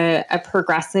to a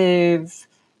progressive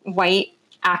white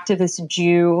activist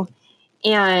Jew.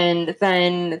 And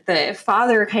then the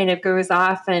father kind of goes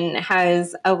off and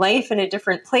has a life in a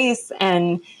different place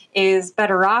and is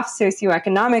better off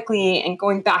socioeconomically, and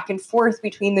going back and forth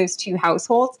between those two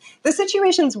households. The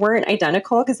situations weren't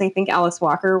identical because I think Alice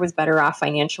Walker was better off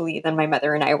financially than my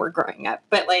mother and I were growing up.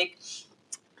 But like,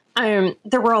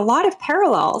 there were a lot of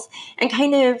parallels, and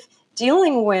kind of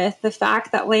dealing with the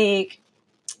fact that like,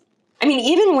 I mean,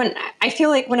 even when I feel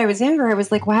like when I was younger, I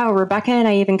was like, wow, Rebecca and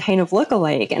I even kind of look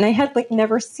alike. And I had like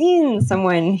never seen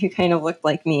someone who kind of looked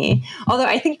like me. Although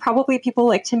I think probably people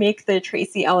like to make the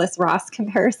Tracy Ellis Ross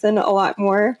comparison a lot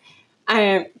more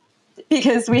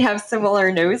because we have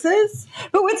similar noses.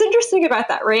 But what's interesting about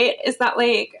that, right, is that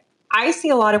like, I see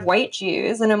a lot of white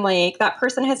Jews and I'm like, that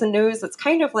person has a nose that's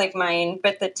kind of like mine,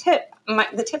 but the tip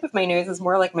of my nose is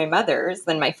more like my mother's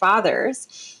than my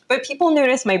father's. But people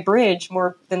notice my bridge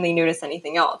more than they notice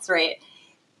anything else, right?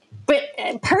 But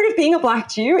part of being a Black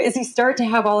Jew is you start to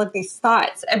have all of these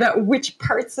thoughts about which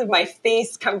parts of my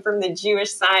face come from the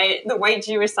Jewish side, the white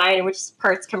Jewish side, and which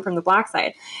parts come from the Black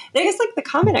side. And I guess like the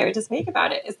comment I would just make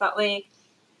about it is that like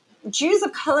Jews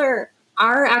of color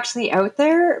are actually out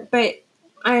there, but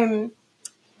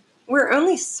we're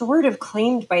only sort of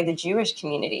claimed by the Jewish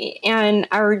community, and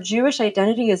our Jewish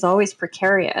identity is always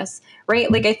precarious,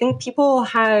 right? Like I think people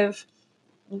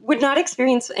would not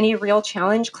experience any real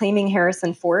challenge claiming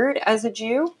Harrison Ford as a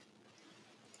Jew.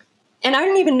 And I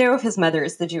don't even know if his mother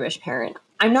is the Jewish parent.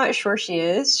 I'm not sure she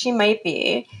is. She might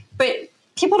be. But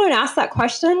people don't ask that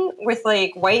question with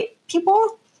like white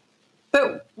people.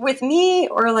 But with me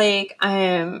or like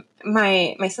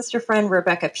my sister friend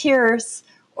Rebecca Pierce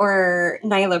or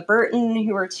Nyla Burton,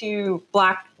 who are two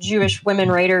Black Jewish women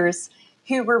writers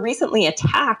who were recently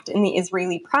attacked in the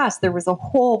Israeli press. There was a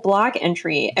whole blog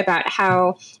entry about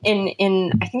how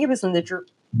in I think it was in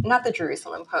not the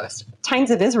Jerusalem Post, Times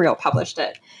of Israel published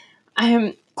it,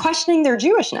 questioning their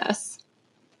Jewishness.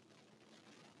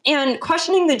 And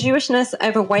questioning the Jewishness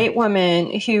of a white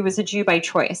woman who was a Jew by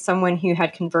choice, someone who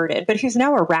had converted, but who's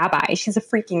now a rabbi. She's a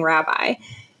freaking rabbi.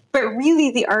 But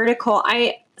really, the article,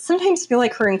 I sometimes feel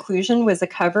like her inclusion was a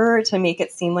cover to make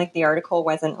it seem like the article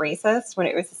wasn't racist when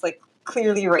it was just like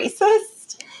clearly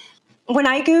racist. When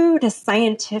I go to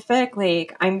scientific,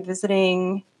 like I was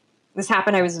visiting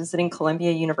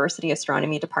Columbia University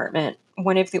Astronomy Department.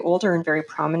 One of the older and very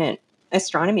prominent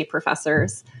astronomy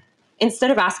professors,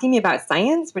 instead of asking me about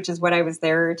science, which is what I was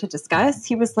there to discuss,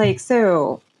 he was like,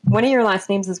 so one of your last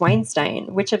names is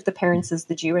Weinstein. Which of the parents is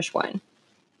the Jewish one?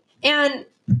 And,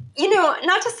 you know,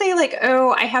 not to say like,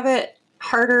 oh, I have it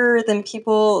harder than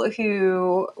people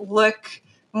who look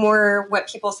more what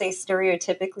people say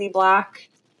stereotypically Black.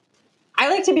 I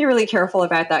like to be really careful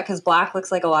about that because Black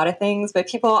looks like a lot of things, but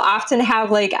people often have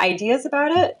like ideas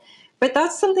about it. But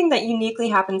that's something that uniquely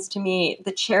happens to me.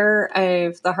 The chair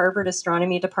of the Harvard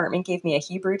Astronomy Department gave me a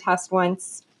Hebrew test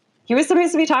once. He was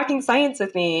supposed to be talking science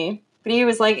with me, but he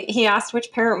was like, he asked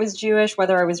which parent was Jewish,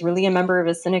 whether I was really a member of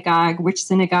a synagogue, which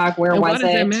synagogue, where was it. Why does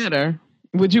that matter?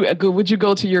 Would you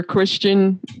go to your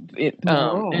Christian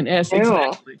and ask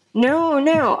exactly?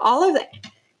 No. All of that.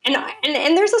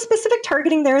 And there's a specific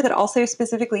targeting there that also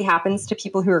specifically happens to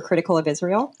people who are critical of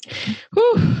Israel.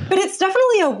 Whew. But it's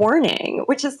definitely a warning,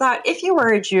 which is that if you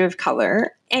are a Jew of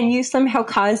color and you somehow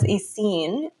cause a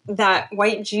scene that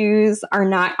white Jews are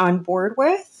not on board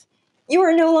with, you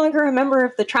are no longer a member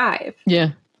of the tribe.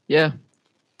 Yeah.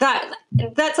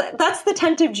 That's the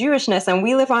tent of Jewishness, and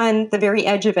we live on the very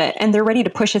edge of it, and they're ready to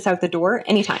push us out the door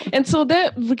anytime. And so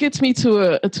that gets me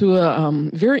to a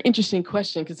very interesting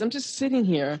question, because I'm just sitting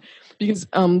here because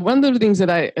one of the things that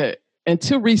I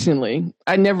until recently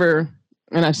I never,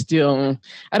 and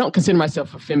I don't consider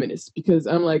myself a feminist because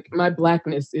I'm like, my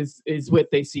Blackness is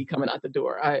what they see coming out the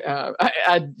door.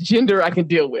 Gender I can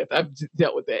deal with. I've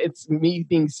dealt with that. It's me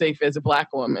being safe as a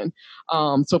Black woman.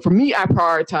 So for me, I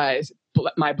prioritize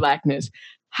my Blackness.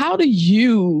 How do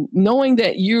you, knowing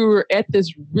that you're at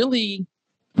this really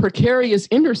precarious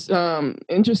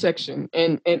intersection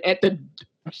and at the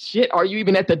shit, are you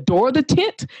even at the door of the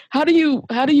tent? How do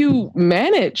you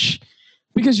manage?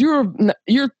 Because you're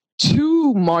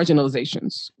two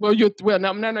marginalizations. Well,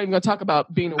 I'm not even going to talk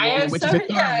about being a woman, which is a third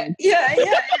one. Yeah.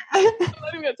 I'm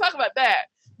not even going to talk about that.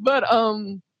 But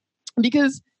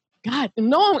because God,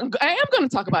 no, I am going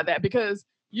to talk about that because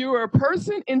you're a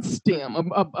person in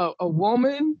STEM, a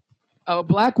woman, a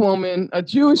Black woman, a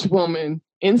Jewish woman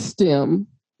in STEM,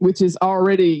 which is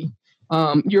already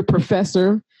you're a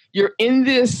professor. You're in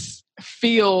this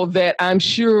field that I'm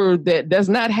sure that does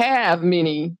not have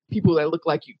many people that look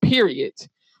like you, period.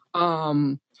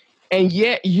 And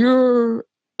yet you're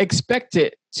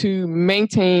expected to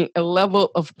maintain a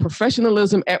level of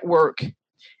professionalism at work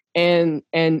and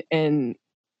a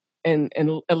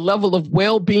level of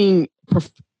well-being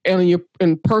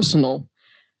and personal.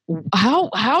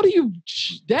 How do you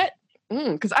that?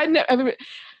 Because I never.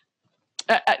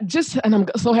 And I'm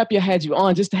so happy I had you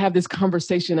on just to have this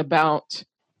conversation about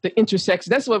the intersection.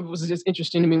 That's what was just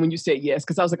interesting to me when you said yes,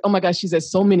 because I was like, oh my gosh, she's at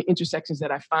so many intersections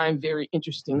that I find very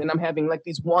interesting. And I'm having like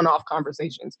these one-off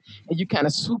conversations and you kind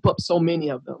of swoop up so many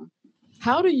of them.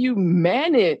 How do you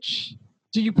manage?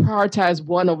 Do you prioritize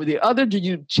one over the other? Do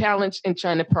you challenge and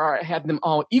try to have them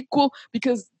all equal?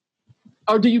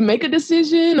 Or do you make a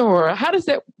decision, or how does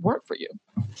that work for you?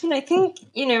 And I think,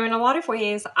 in a lot of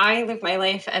ways, I live my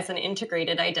life as an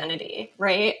integrated identity,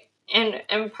 right? And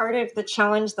part of the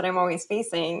challenge that I'm always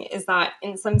facing is that,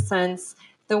 in some sense,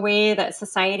 the way that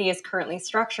society is currently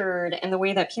structured and the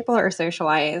way that people are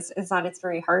socialized is that it's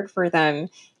very hard for them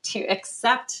to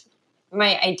accept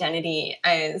my identity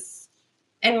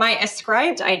and my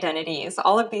ascribed identities,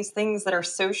 all of these things that are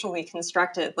socially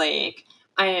constructed, like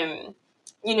I am...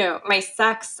 my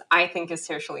sex, I think, is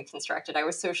socially constructed. I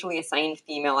was socially assigned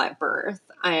female at birth.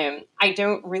 I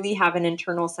don't really have an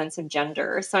internal sense of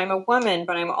gender. So I'm a woman,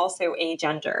 but I'm also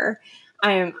agender.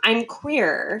 I'm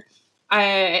queer.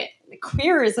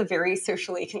 Queer is a very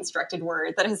socially constructed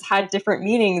word that has had different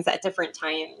meanings at different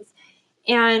times.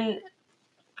 And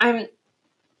I,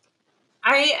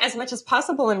 as much as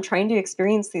possible, am trying to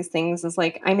experience these things as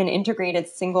like I'm an integrated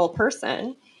single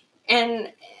person.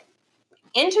 And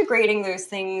integrating those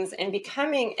things and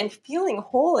becoming and feeling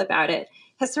whole about it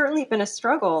has certainly been a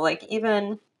struggle. Like,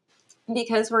 even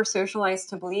because we're socialized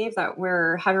to believe that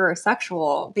we're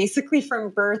heterosexual, basically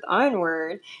from birth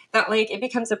onward, that like it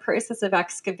becomes a process of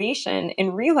excavation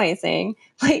and realizing,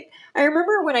 like, I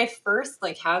remember when I first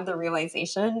like had the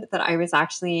realization that I was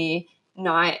actually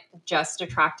not just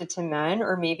attracted to men,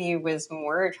 or maybe was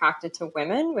more attracted to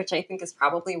women, which I think is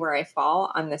probably where I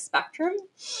fall on the spectrum.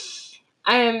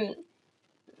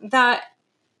 That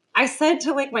I said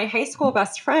to like my high school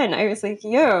best friend, I was like,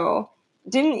 yo,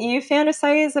 didn't you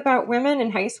fantasize about women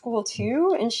in high school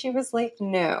too? And she was like,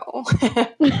 no.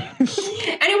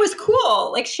 And it was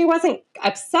cool. Like, she wasn't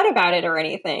upset about it or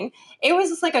anything. It was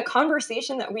just like a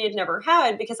conversation that we had never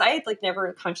had, because I had like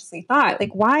never consciously thought,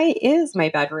 like, why is my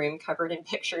bedroom covered in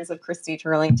pictures of Christy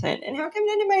Turlington? And how come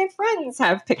none of my friends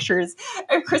have pictures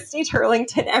of Christy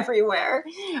Turlington everywhere?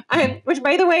 Which,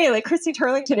 by the way, like, Christy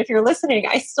Turlington, if you're listening,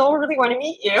 I still really want to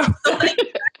meet you.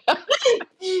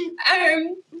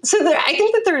 So I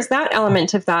think that there's that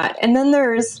element of that. And then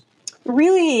there's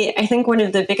really, I think, one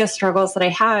of the biggest struggles that I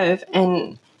have,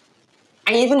 and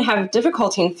I even have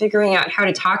difficulty in figuring out how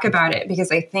to talk about it,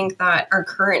 because I think that our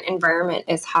current environment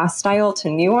is hostile to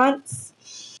nuance.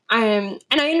 And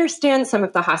I understand some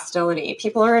of the hostility.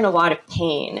 People are in a lot of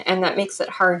pain, and that makes it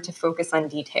hard to focus on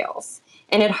details.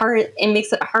 And it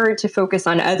makes it hard to focus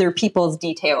on other people's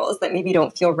details that maybe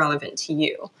don't feel relevant to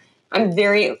you.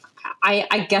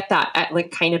 I get that at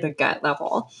like kind of a gut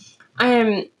level.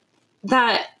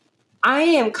 That I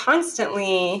am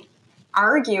constantly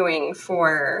arguing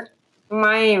for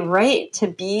my right to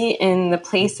be in the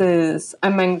places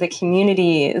among the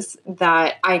communities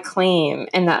that I claim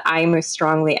and that I most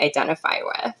strongly identify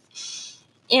with.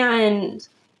 And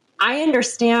I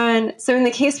understand. So in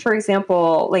the case, for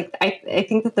example, like I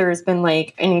think that there's been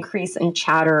like an increase in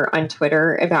chatter on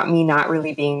Twitter about me not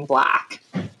really being Black.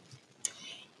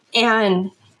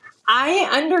 And I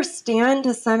understand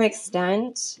to some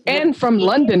extent. And from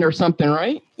London or something,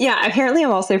 right? Yeah, apparently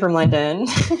I'm also from London.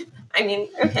 I mean,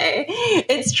 okay.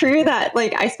 It's true that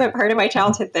like I spent part of my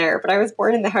childhood there, but I was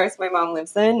born in the house my mom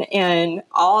lives in, and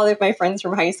all of my friends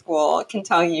from high school can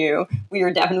tell you we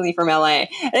were definitely from LA.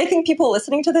 And I think people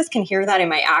listening to this can hear that in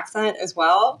my accent as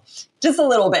well. Just a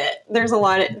little bit. There's a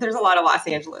lot of Los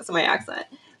Angeles in my accent.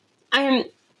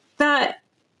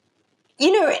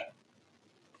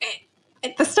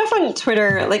 The stuff on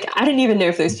Twitter, like, I don't even know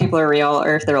if those people are real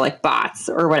or if they're like bots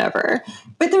or whatever.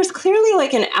 But there's clearly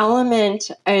like an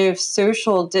element of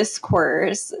social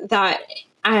discourse that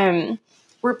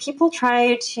where people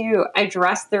try to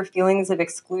address their feelings of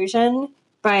exclusion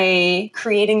by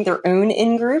creating their own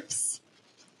in-groups.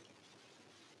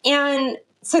 And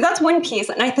so that's one piece.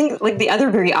 And I think like the other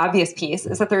very obvious piece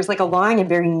is that there's like a long and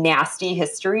very nasty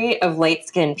history of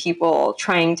light-skinned people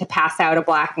trying to pass out a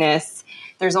blackness.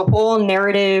 There's a whole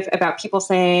narrative about people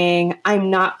saying, I'm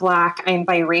not black, I'm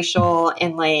biracial,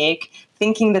 and like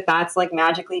thinking that that's like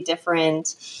magically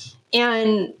different.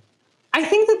 And I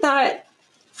think that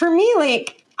for me,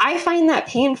 like, I find that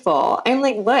painful. I'm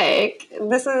like, look,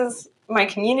 this is my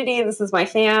community, this is my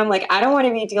fam. Like, I don't want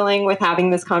to be dealing with having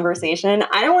this conversation.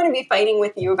 I don't want to be fighting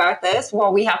with you about this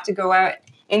while we have to go out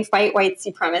and fight white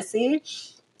supremacy.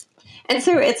 And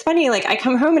so it's funny, like, I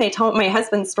come home and I tell my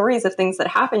husband stories of things that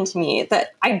happened to me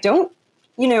that I don't,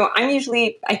 I'm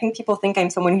usually, I think people think I'm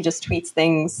someone who just tweets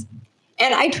things.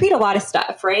 And I tweet a lot of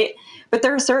stuff, right? But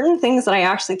there are certain things that I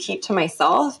actually keep to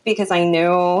myself because I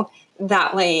know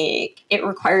that like it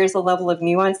requires a level of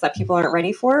nuance that people aren't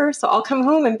ready for. So I'll come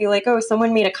home and be like, oh,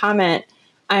 someone made a comment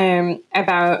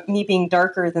about me being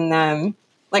darker than them.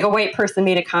 Like a white person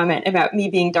made a comment about me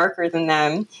being darker than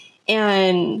them.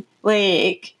 And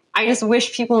like, I just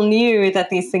wish people knew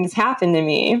that these things happened to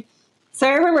me. So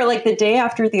I remember like the day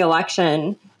after the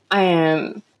election,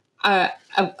 a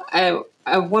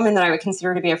woman that I would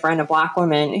consider to be a friend, a Black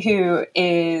woman who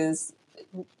is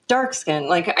dark skin,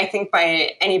 like I think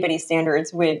by anybody's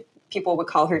standards people would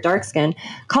call her dark skin,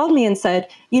 called me and said,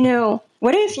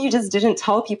 what if you just didn't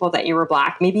tell people that you were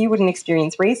Black? Maybe you wouldn't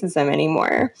experience racism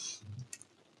anymore.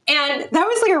 And that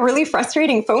was like a really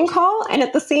frustrating phone call. And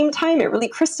at the same time, it really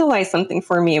crystallized something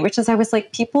for me, which is I was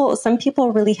like, some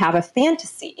people really have a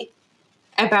fantasy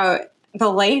about the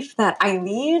life that I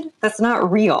lead that's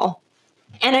not real.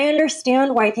 And I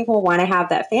understand why people want to have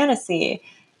that fantasy.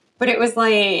 But it was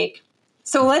like,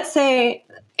 so let's say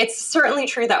it's certainly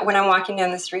true that when I'm walking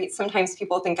down the street, sometimes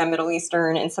people think I'm Middle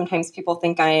Eastern and sometimes people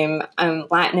think I'm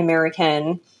Latin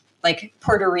American, like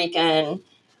Puerto Rican.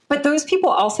 But those people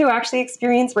also actually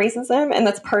experience racism. And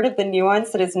that's part of the nuance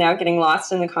that is now getting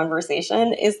lost in the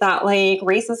conversation is that like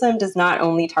racism does not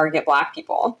only target Black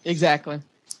people. Exactly.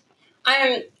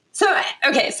 So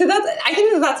I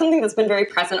think that's something that's been very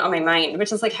present on my mind,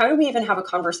 which is like, how do we even have a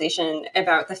conversation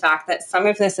about the fact that some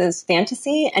of this is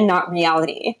fantasy and not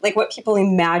reality, like what people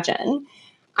imagine.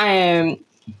 And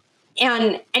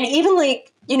even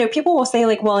like, people will say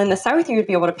like, well, in the South, you would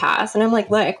be able to pass. And I'm like,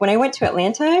 look, when I went to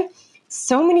Atlanta,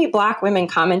 so many Black women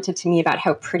commented to me about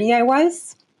how pretty I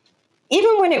was,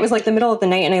 even when it was like the middle of the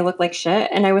night and I looked like shit.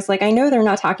 And I was like, I know they're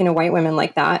not talking to white women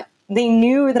like that. They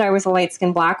knew that I was a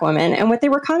light-skinned Black woman. And what they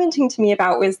were commenting to me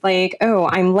about was like, oh,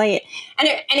 I'm light. And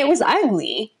it was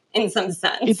ugly in some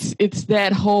sense. It's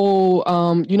that whole,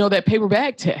 that paper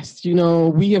bag test.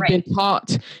 We have been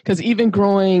taught, because even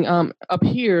growing up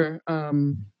here,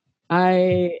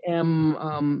 I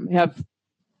have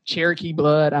Cherokee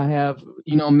blood. I have,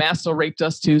 Masto raped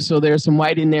us too. So there's some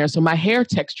white in there. So my hair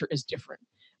texture is different.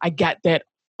 I got that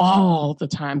all the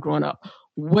time growing up.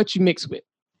 What you mix with.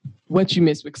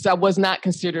 Because I was not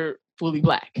considered fully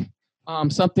Black.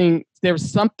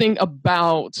 There's something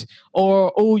about,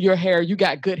 your hair, you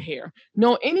got good hair.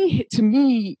 No, to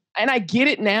me, and I get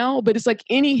it now, but it's like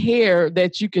any hair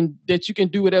that you can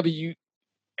do whatever the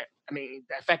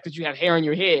fact that you have hair on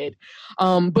your head.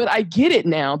 But I get it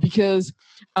now because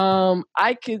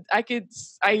I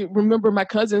remember my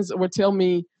cousins would tell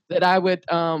me that I would,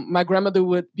 my grandmother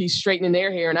would be straightening their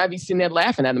hair and I'd be sitting there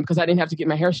laughing at them because I didn't have to get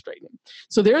my hair straightened.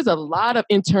 So there's a lot of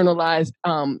internalized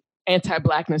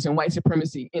anti-Blackness and white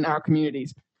supremacy in our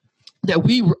communities that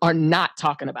we are not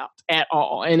talking about at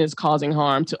all and is causing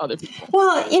harm to other people.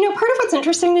 Well, part of what's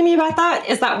interesting to me about that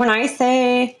is that when I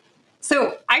say,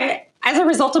 as a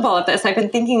result of all of this, I've been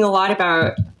thinking a lot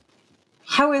about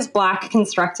how is Black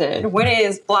constructed? What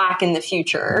is Black in the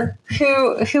future?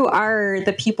 Who are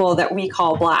the people that we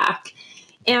call Black?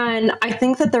 And I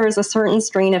think that there is a certain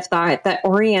strain of thought that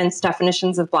orients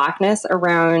definitions of Blackness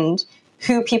around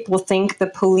who people think the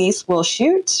police will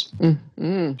shoot. Mm-hmm.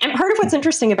 And part of what's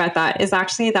interesting about that is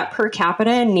actually that per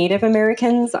capita, Native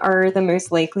Americans are the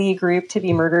most likely group to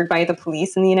be murdered by the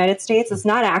police in the United States. It's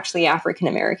not actually African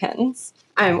Americans.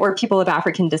 Or people of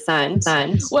African descent.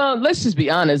 Well, let's just be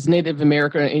honest. Native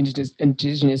American and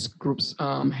indigenous groups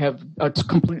have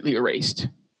completely erased.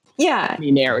 Yeah, the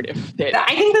narrative that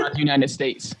I think that the United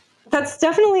States. That's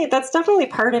definitely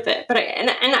part of it. But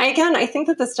I think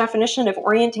that this definition of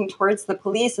orienting towards the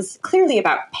police is clearly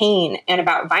about pain and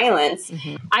about violence.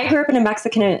 Mm-hmm. I grew up in a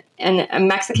Mexican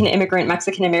immigrant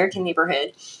Mexican American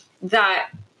neighborhood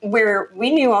where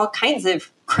we knew all kinds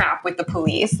of crap with the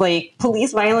police. Like,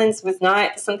 police violence was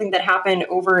not something that happened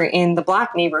over in the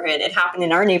Black neighborhood. It happened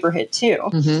in our neighborhood too.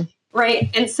 Mm-hmm. Right.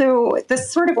 And so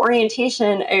this sort of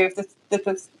orientation of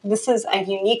this is a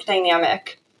unique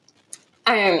dynamic,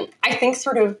 I think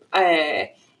sort of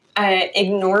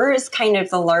ignores kind of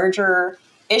the larger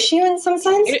issue in some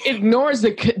sense. It ignores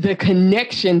the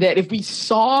connection that if we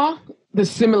saw the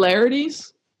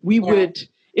similarities, we would.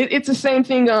 It's the same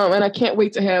thing, and I can't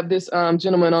wait to have this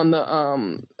gentleman on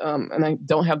the and I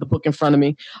don't have the book in front of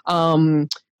me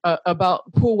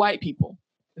about poor white people.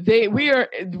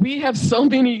 We have so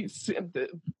many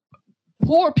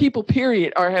poor people,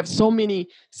 period, have so many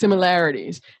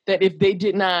similarities that if they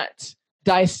did not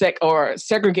dissect or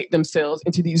segregate themselves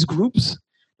into these groups,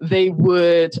 they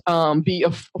would be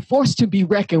a force to be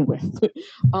reckoned with.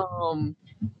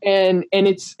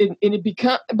 It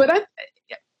become, but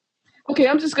okay,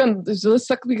 I'm just gonna let's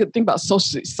think about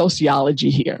sociology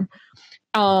here.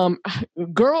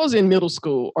 Girls in middle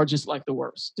school are just like the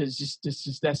worst.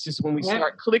 That's just when we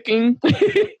start clicking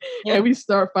and we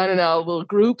start finding out little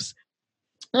groups.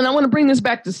 And I want to bring this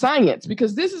back to science,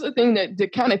 because this is a thing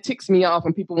that kind of ticks me off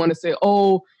when people want to say,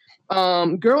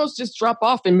 girls just drop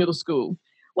off in middle school.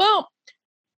 Well,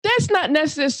 that's not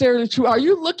necessarily true. Are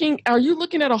you looking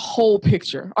at a whole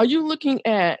picture? Are you looking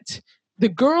at the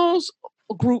girls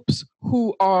groups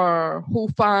who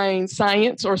find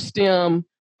science or STEM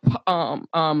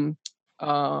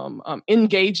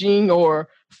engaging or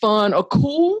fun or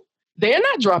cool? They're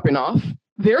not dropping off.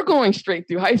 They're going straight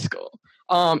through high school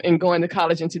and going to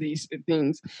college into these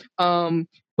things.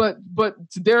 But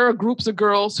there are groups of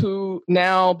girls who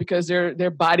now, because their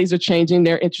bodies are changing,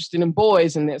 they're interested in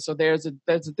boys and that. So there's a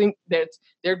thing that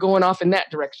they're going off in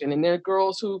that direction. And there are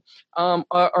girls who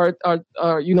are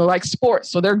like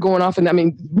sports, so they're going off in that. I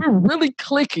mean, we're really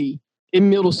cliquey in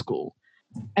middle school.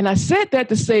 And I said that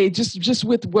to say, just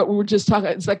with what we were just talking,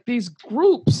 it's like these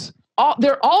groups,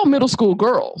 they're all middle school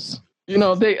girls.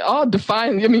 They all are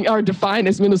defined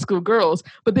as middle school girls,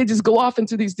 but they just go off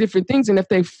into these different things. And if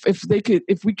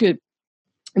we could,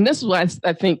 and this is why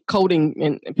I think coding,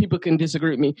 and people can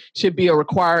disagree with me, should be a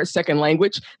required second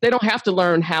language. They don't have to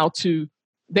learn how to,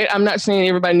 I'm not saying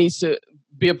everybody needs to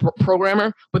be a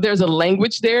programmer, but there's a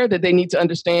language there that they need to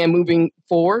understand moving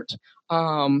forward.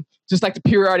 Just like the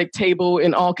periodic table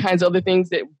and all kinds of other things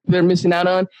that they're missing out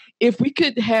on. If we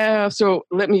could have, so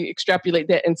let me extrapolate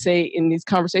that and say in these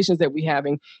conversations that we're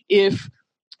having, if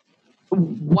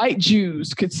white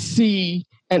Jews could see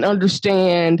and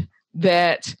understand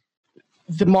that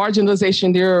the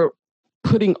marginalization they're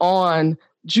putting on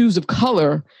Jews of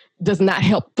color does not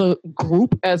help the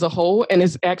group as a whole and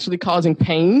is actually causing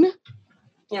pain,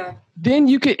 then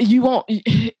you won't.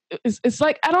 It's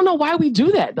like, I don't know why we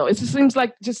do that though. It just seems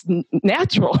like just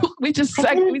natural. we just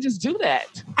do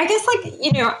that. I guess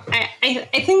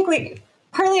I think like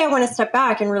partly I want to step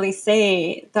back and really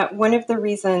say that one of the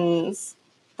reasons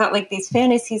that like these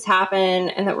fantasies happen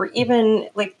and that we're even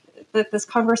like that this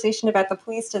conversation about the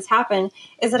police does happen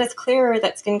is that it's clear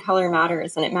that skin color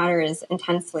matters and it matters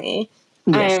intensely.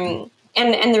 Yes.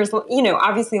 And there's,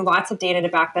 obviously lots of data to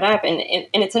back that up. And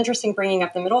it's interesting bringing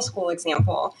up the middle school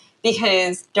example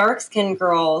because dark-skinned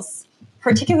girls,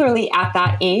 particularly at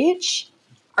that age,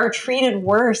 are treated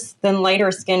worse than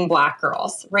lighter-skinned Black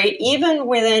girls, right? Even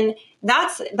within,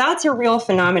 that's a real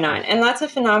phenomenon. And that's a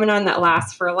phenomenon that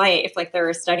lasts for life. Like there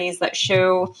are studies that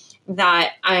show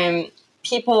that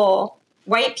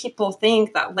white people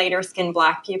think that lighter-skinned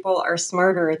Black people are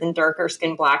smarter than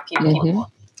darker-skinned Black people. Mm-hmm.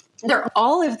 They're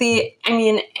all of that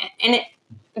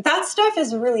stuff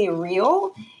is really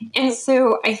real. And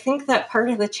so I think that part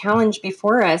of the challenge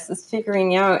before us is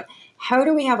figuring out how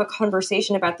do we have a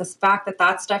conversation about this fact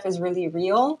that stuff is really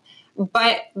real,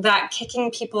 but that kicking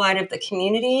people out of the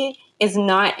community is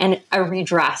not a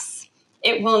redress.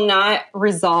 It will not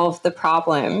resolve the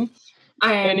problem.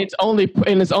 And it's only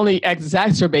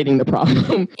exacerbating the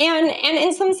problem. And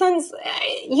in some sense,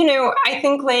 I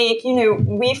think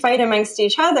we fight amongst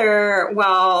each other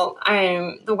while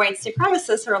the white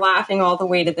supremacists are laughing all the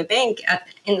way to the bank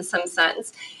in some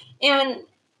sense. And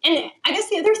I guess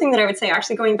the other thing that I would say,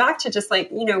 actually going back to just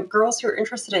girls who are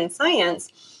interested in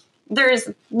science,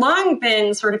 there's long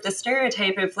been sort of the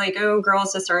stereotype of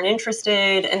girls just aren't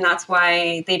interested. And that's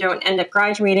why they don't end up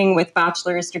graduating with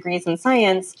bachelor's degrees in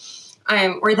science.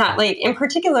 Or that, in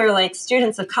particular,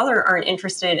 students of color aren't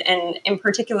interested, and in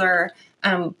particular,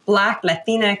 Black,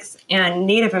 Latinx, and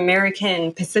Native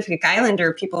American Pacific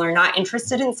Islander people are not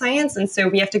interested in science, and so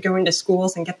we have to go into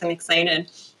schools and get them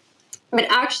excited. But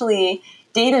actually,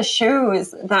 data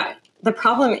shows that the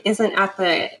problem isn't at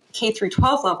the K through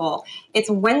 12 level. It's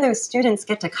when those students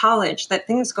get to college that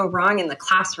things go wrong in the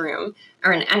classroom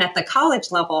and at the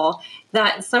college level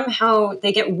that somehow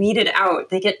they get weeded out,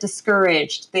 they get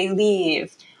discouraged, they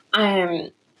leave.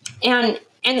 And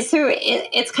so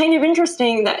it's kind of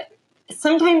interesting that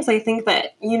sometimes I think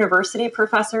that university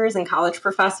professors and college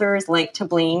professors like to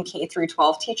blame K through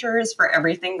 12 teachers for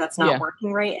everything that's not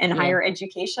working right in higher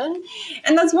education.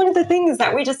 And that's one of the things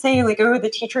that we just say, like, oh, the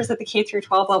teachers at the K through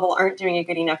 12 level aren't doing a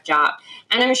good enough job.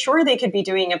 And I'm sure they could be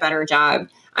doing a better job.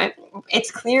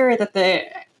 It's clear that the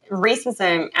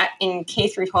racism in K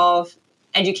through 12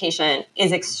 education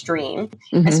is extreme,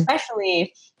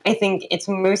 especially I think it's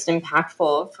most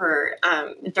impactful for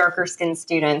darker skinned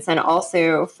students and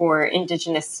also for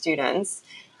Indigenous students.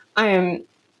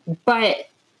 But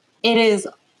it is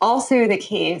also the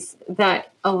case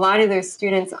that a lot of those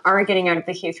students are getting out of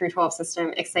the K through 12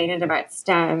 system excited about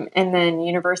STEM, and then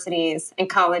universities and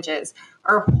colleges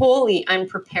are wholly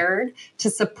unprepared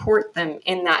to support them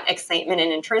in that excitement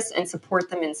and interest and support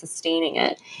them in sustaining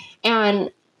it. And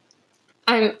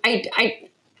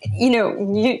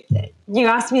you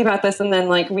asked me about this and then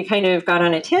we kind of got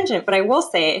on a tangent, but I will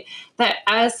say that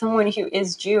as someone who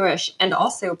is Jewish and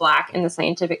also Black in the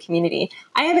scientific community,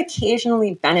 I have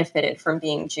occasionally benefited from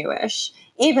being Jewish,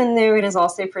 even though it has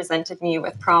also presented me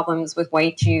with problems with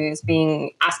white Jews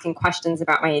asking questions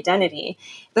about my identity,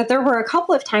 that there were a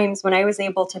couple of times when I was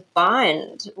able to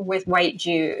bond with white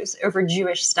Jews over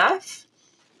Jewish stuff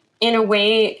in a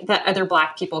way that other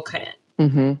Black people couldn't.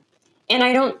 Mm-hmm. And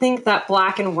I don't think that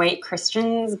Black and white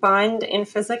Christians bond in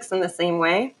physics in the same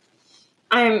way.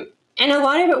 And a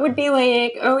lot of it would be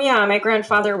like, oh yeah, my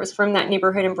grandfather was from that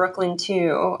neighborhood in Brooklyn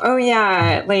too. Oh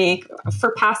yeah,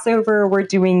 for Passover, we're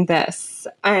doing this.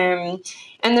 And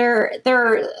there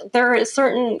are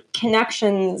certain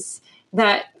connections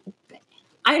that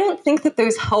I don't think that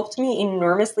those helped me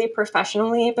enormously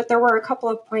professionally, but there were a couple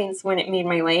of points when it made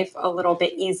my life a little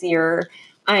bit easier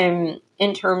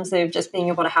in terms of just being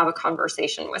able to have a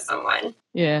conversation with someone.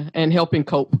 Yeah, and helping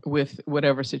cope with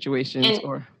whatever situations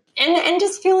and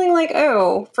just feeling like,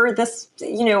 oh, for this,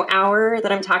 hour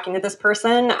that I'm talking to this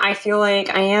person, I feel like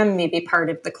I am maybe part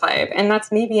of the club. And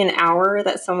that's maybe an hour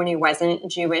that someone who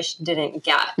wasn't Jewish didn't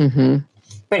get. Mm-hmm.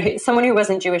 But someone who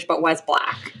wasn't Jewish but was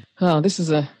Black. Oh, this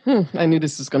is I knew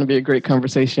this was going to be a great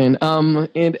conversation.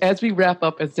 And as we wrap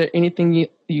up, is there anything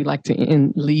you'd like to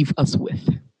leave us with?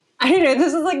 I don't know,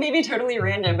 this is maybe totally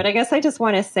random, but I guess I just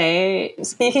want to say,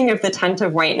 speaking of the tent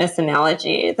of whiteness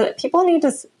analogy, that people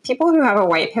who have a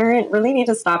white parent really need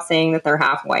to stop saying that they're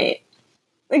half white.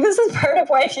 This is part of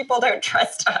why people don't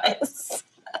trust us.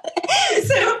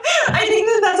 So I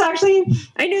think that's actually,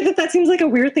 I know that seems like a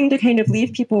weird thing to kind of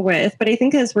leave people with, but I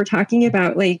think as we're talking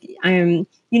about having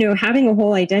a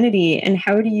whole identity and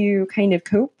how do you kind of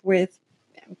cope with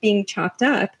being chopped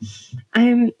up,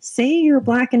 say you're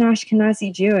Black and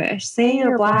Ashkenazi Jewish, say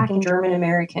you're Black and German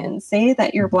American, say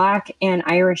that you're Black and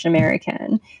Irish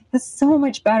American. That's so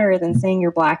much better than saying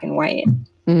you're Black and white.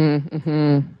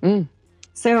 Mm-hmm. Mm.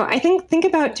 So I think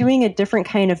about doing a different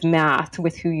kind of math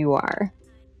with who you are.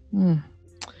 Mm.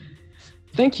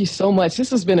 Thank you so much. This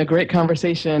has been a great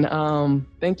conversation.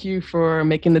 Thank you for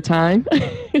making the time.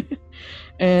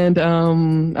 And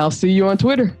I'll see you on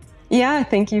Twitter. Yeah,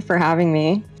 thank you for having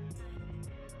me.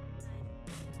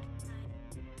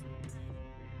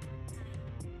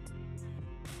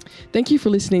 Thank you for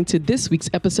listening to this week's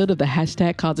episode of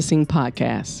the Cause a Scene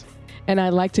podcast. And I'd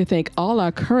like to thank all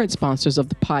our current sponsors of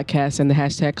the podcast and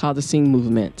the Cause a Scene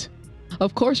movement.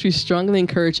 Of course, we strongly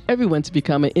encourage everyone to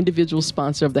become an individual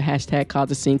sponsor of the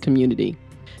Cause a Scene community.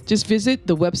 Just visit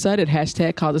the website at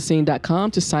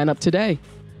 #causeascene.com to sign up today.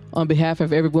 On behalf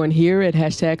of everyone here at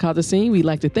Cause a Scene, we'd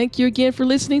like to thank you again for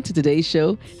listening to today's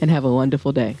show and have a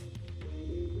wonderful day.